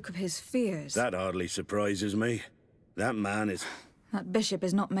spoke of his fears. That hardly surprises me. That man is... That bishop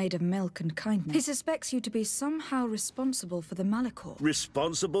is not made of milk and kindness. He suspects you to be somehow responsible for the Malachor.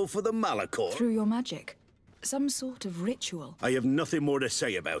 Responsible for the Malachor? Through your magic. Some sort of ritual. I have nothing more to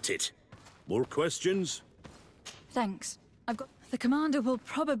say about it. More questions? Thanks. I've got... The commander will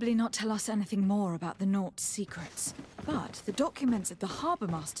probably not tell us anything more about the Naught's secrets. But the documents at the Harbour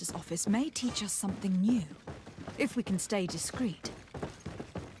Master's office may teach us something new. If we can stay discreet.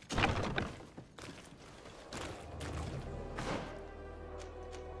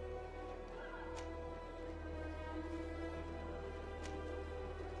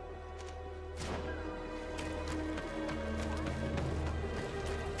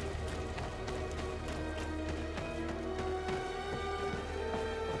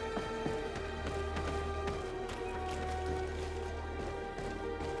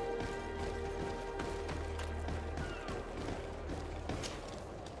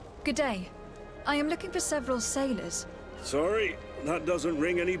 Good day. I am looking for several sailors. Sorry, that doesn't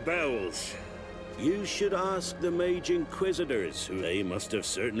ring any bells. You should ask the Mage Inquisitors, who they must have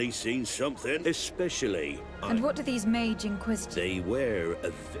certainly seen something, especially... And what do these Mage Inquisitors... They wear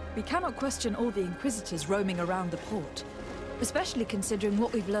a... We cannot question all the Inquisitors roaming around the port, especially considering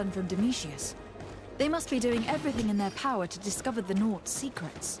what we've learned from Domitius. They must be doing everything in their power to discover the Naught's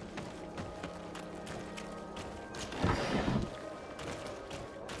secrets.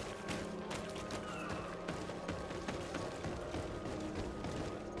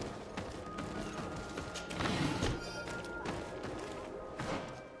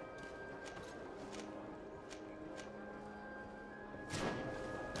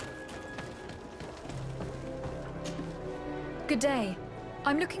 Good day.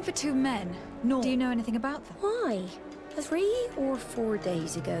 I'm looking for two men. Do you know anything about them? Why? 3 or 4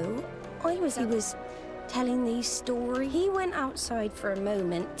 days ago, he was telling these stories. He went outside for a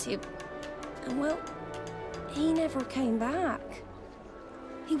moment to... And, well, he never came back.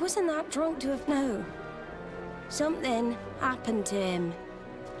 He wasn't that drunk to have known. Something happened to him.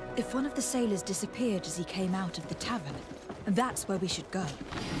 If one of the sailors disappeared as he came out of the tavern, that's where we should go.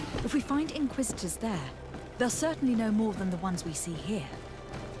 If we find Inquisitors there, they'll certainly know more than the ones we see here.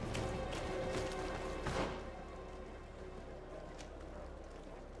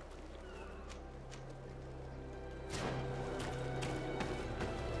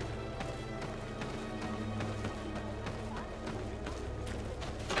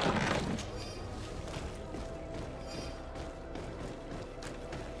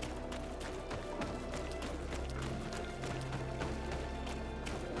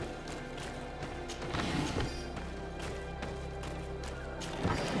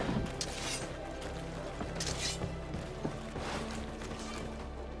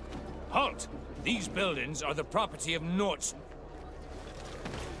 Halt! These buildings are the property of Norts.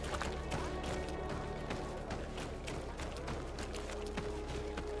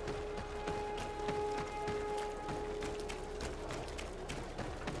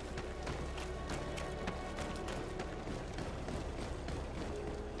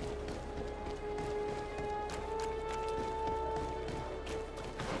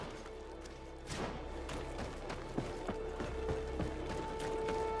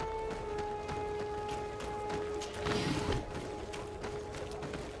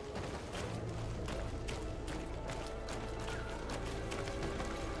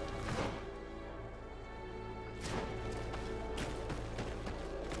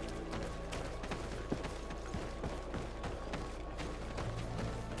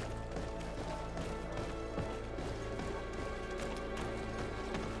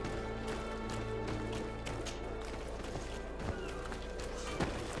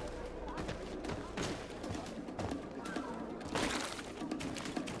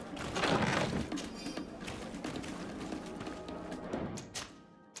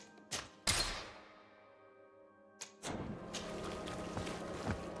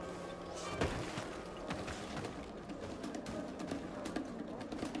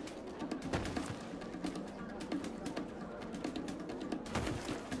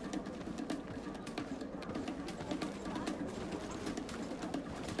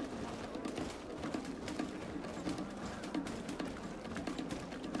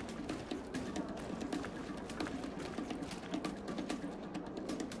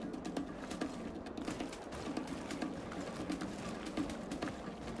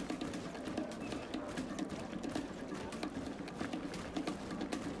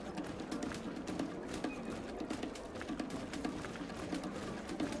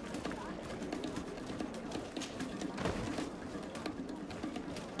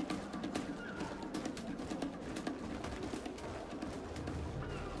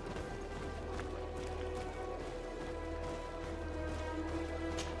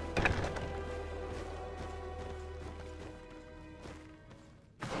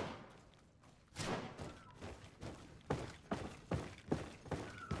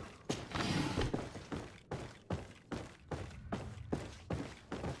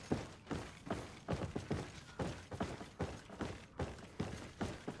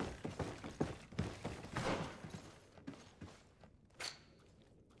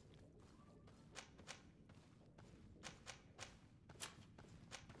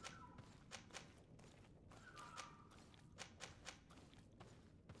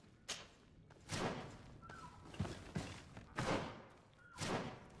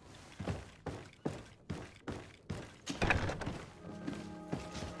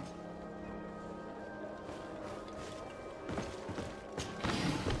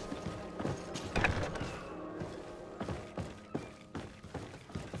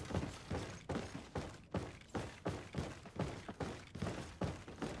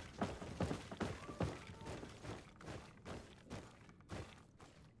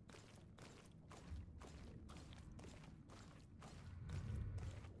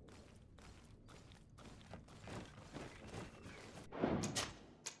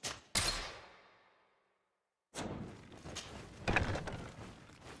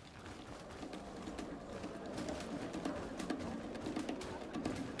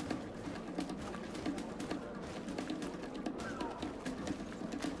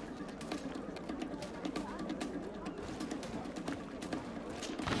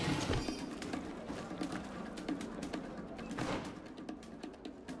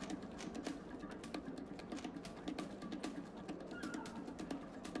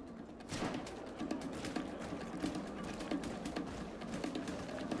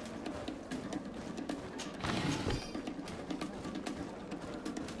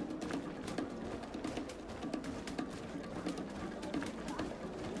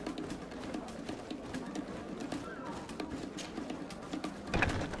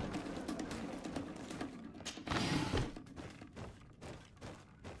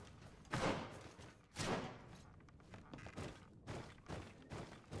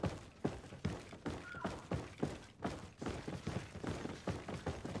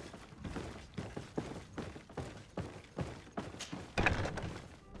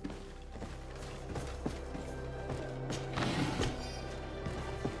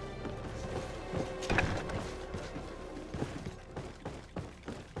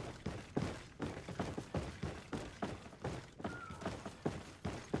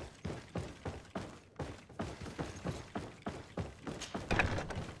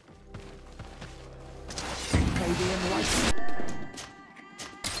 enlightened.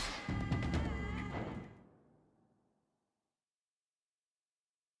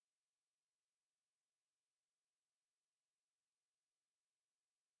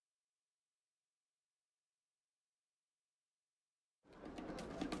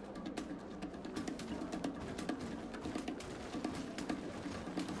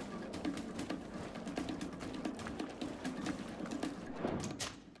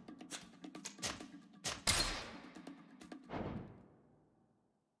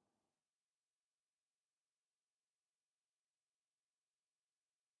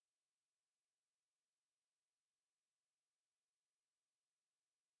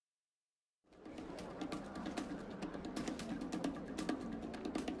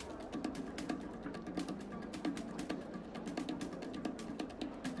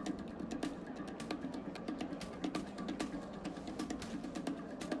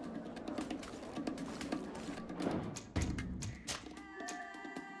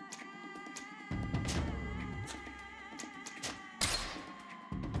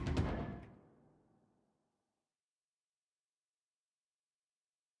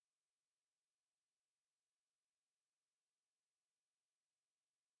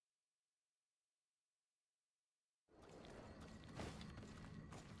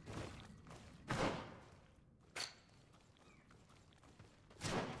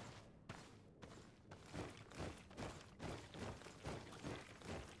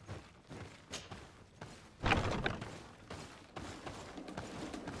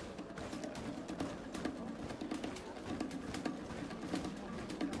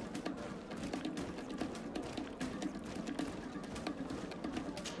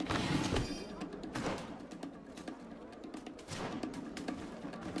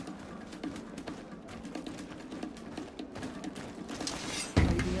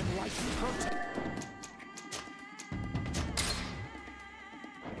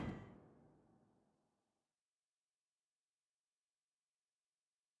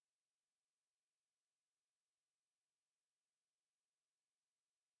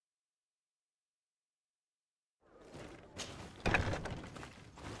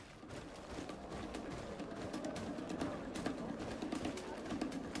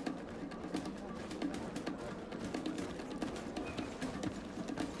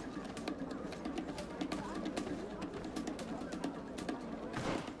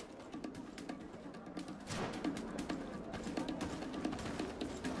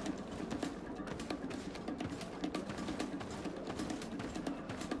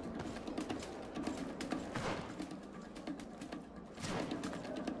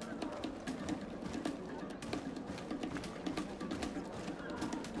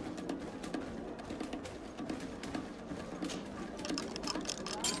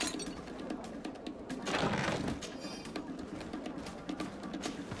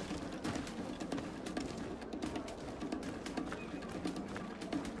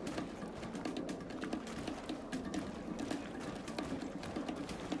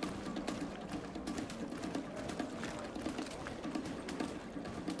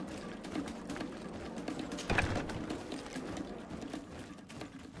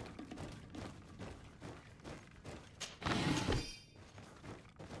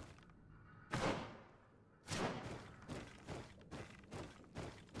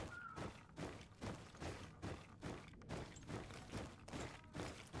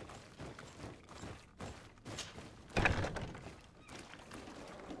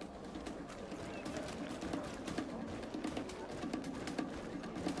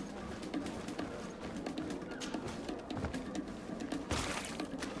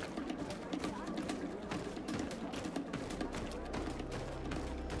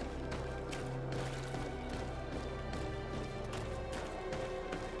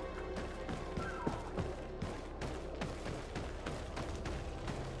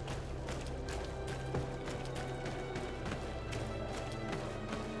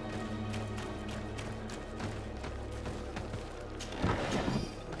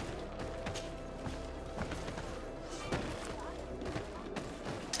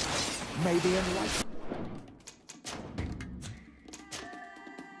 may be enlightened.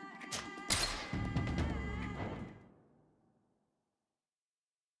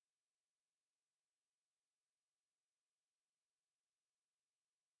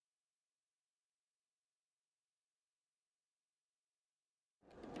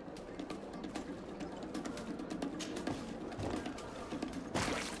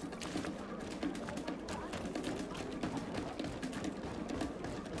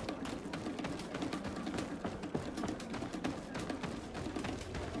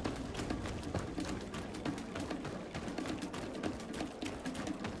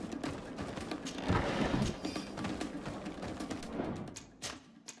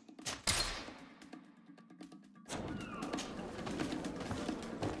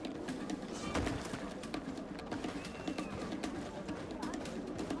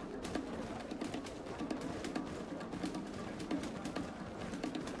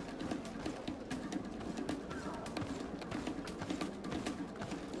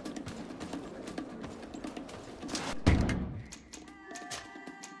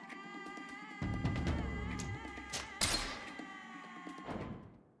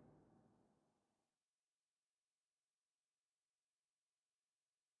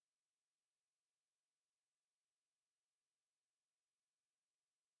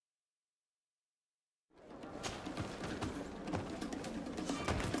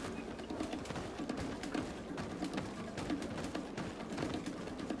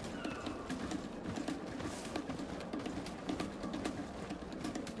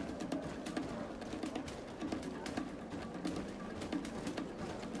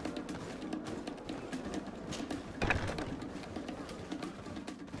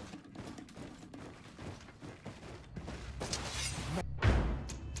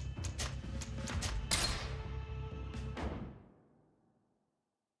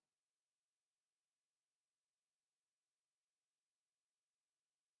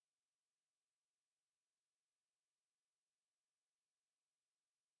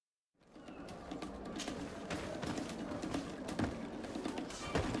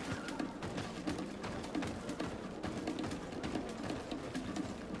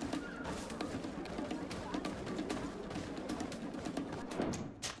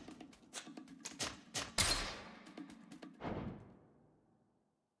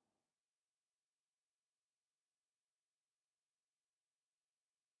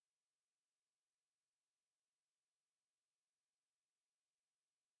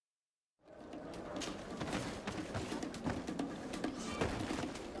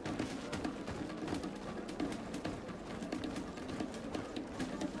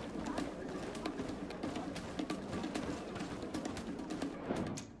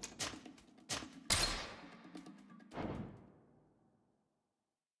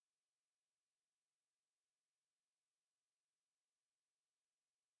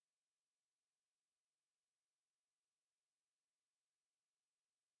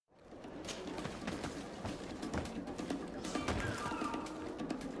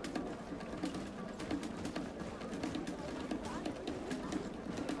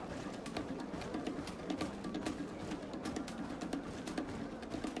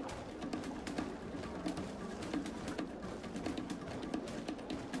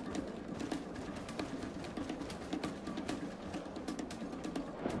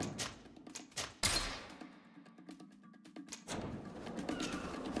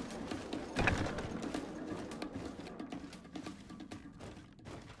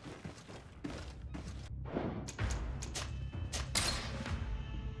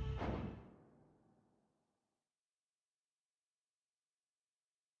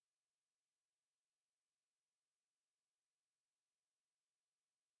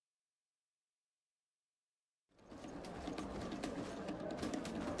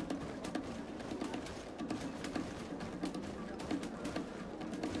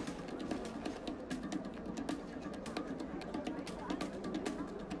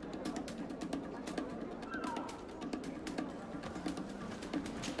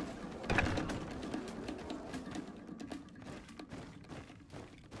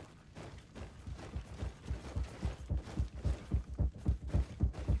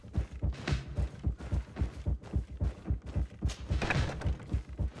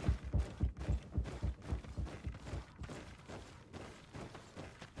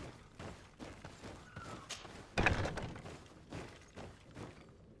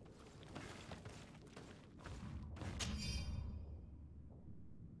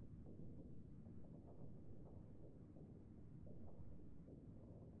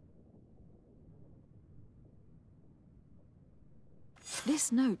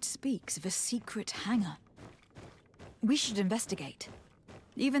 This note speaks of a secret hangar. We should investigate,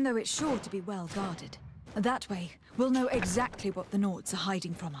 even though it's sure to be well guarded. That way, we'll know exactly what the Nauts are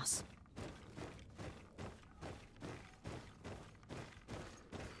hiding from us.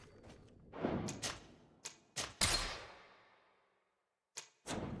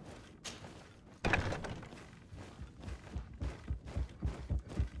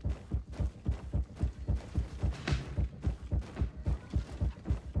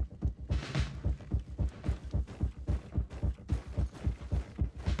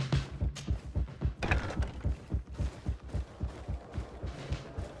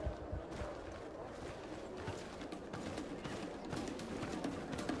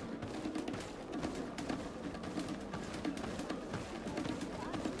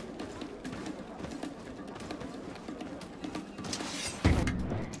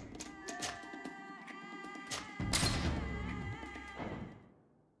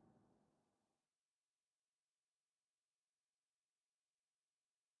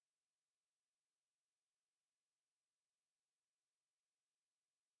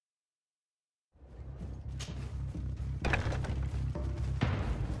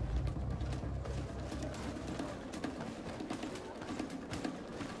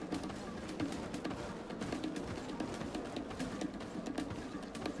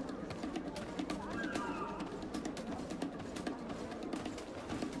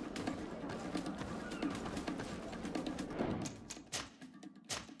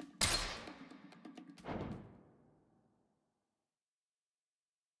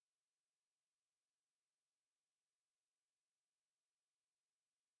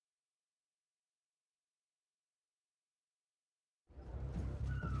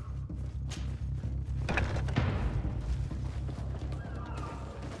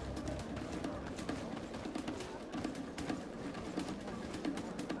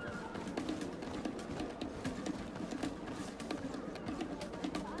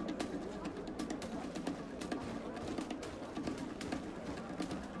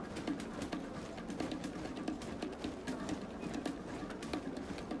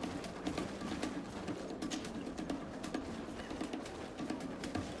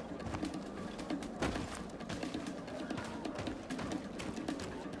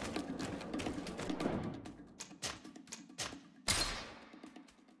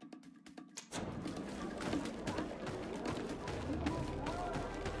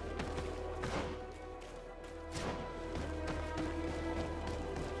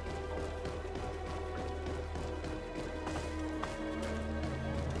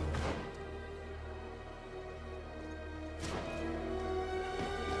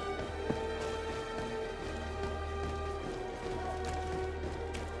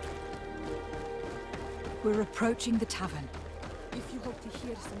 We're approaching the tavern. If you hope to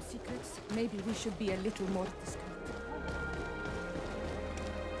hear some secrets, maybe we should be a little more discreet.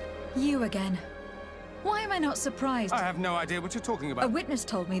 You again. Why am I not surprised? I have no idea what you're talking about. A witness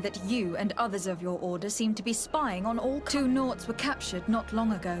told me that you and others of your order seem to be spying on all... Two Nauts were captured not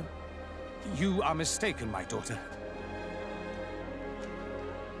long ago. You are mistaken, my daughter.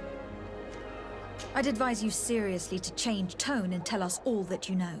 I'd advise you seriously to change tone and tell us all that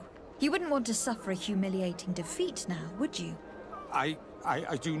you know. You wouldn't want to suffer a humiliating defeat now, would you? I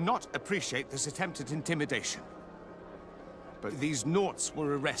do not appreciate this attempt at intimidation. But these Nauts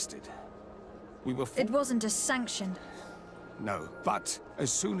were arrested. We were... It wasn't a sanctioned... No, but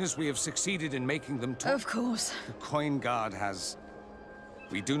as soon as we have succeeded in making them talk... Of course. The Coin Guard has...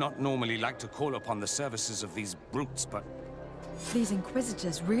 We do not normally like to call upon the services of these brutes, but... These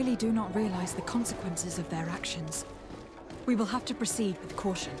Inquisitors really do not realize the consequences of their actions. We will have to proceed with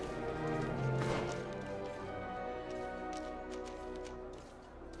caution.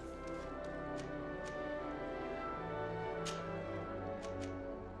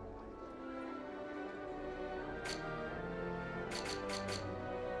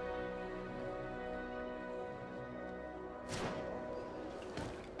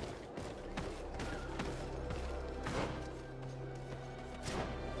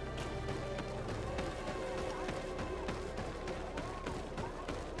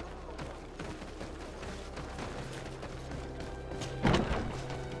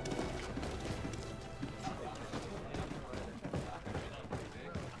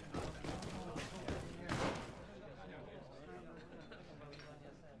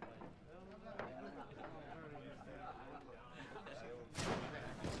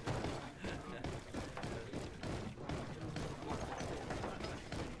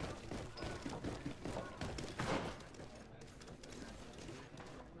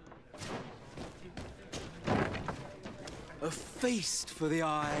 A feast for the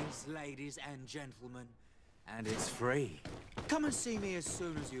eyes, ladies and gentlemen. And it's free. Come and see me as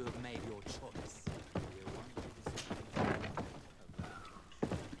soon as you have made your choice.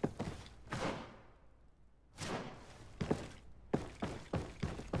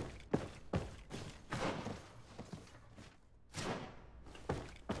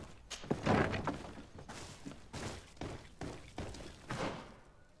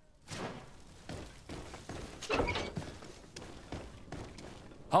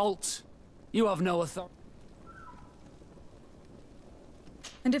 Halt! You have no authority.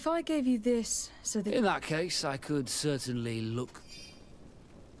 And if I gave you this, so that... In that case, I could certainly look...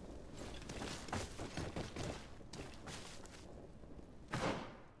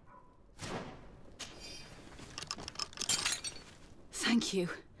 Thank you.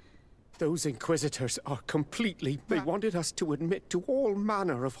 Those Inquisitors are completely... They wanted us to admit to all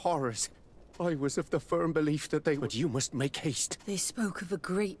manner of horrors. I was of the firm belief that they would... But you must make haste. They spoke of a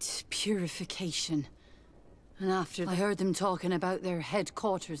great purification. And after I heard them talking about their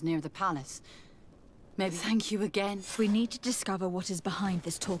headquarters near the palace. Maybe thank you again. We need to discover what is behind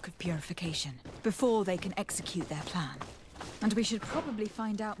this talk of purification, before they can execute their plan. And we should probably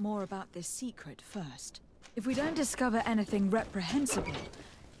find out more about this secret first. If we don't discover anything reprehensible,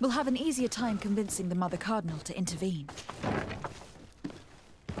 we'll have an easier time convincing the Mother Cardinal to intervene.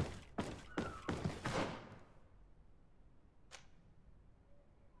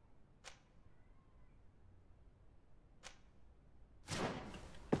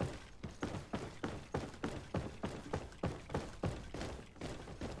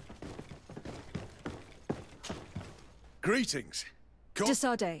 Greetings.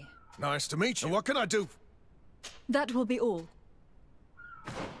 Ssd. Nice to meet you. What can I do? That will be all.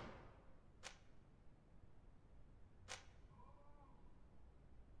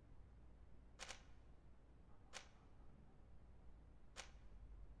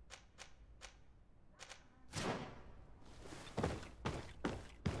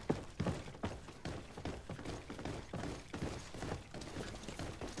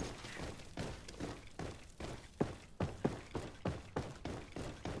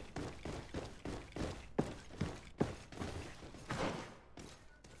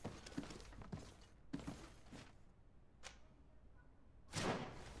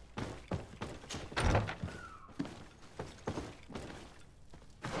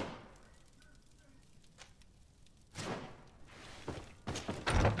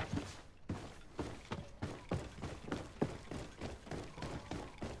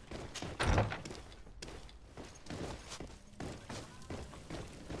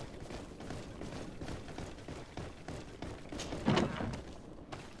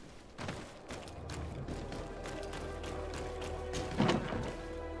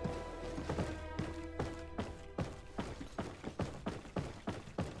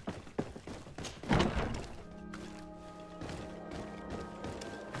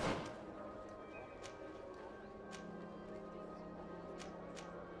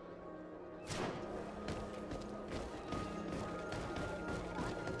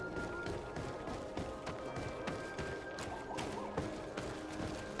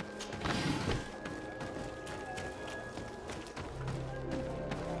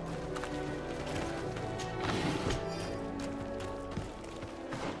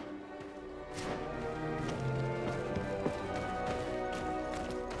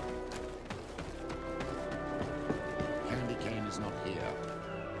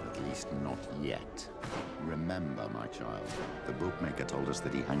 Not yet. Remember, my child, the bookmaker told us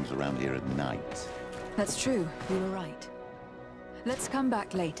that he hangs around here at night. That's true. You were right. Let's come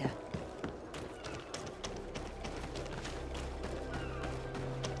back later.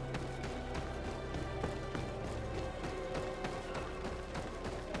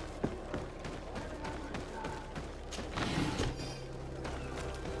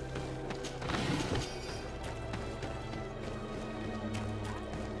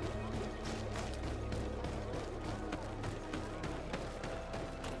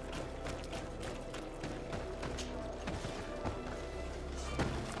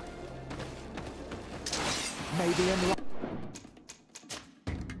 Maybe in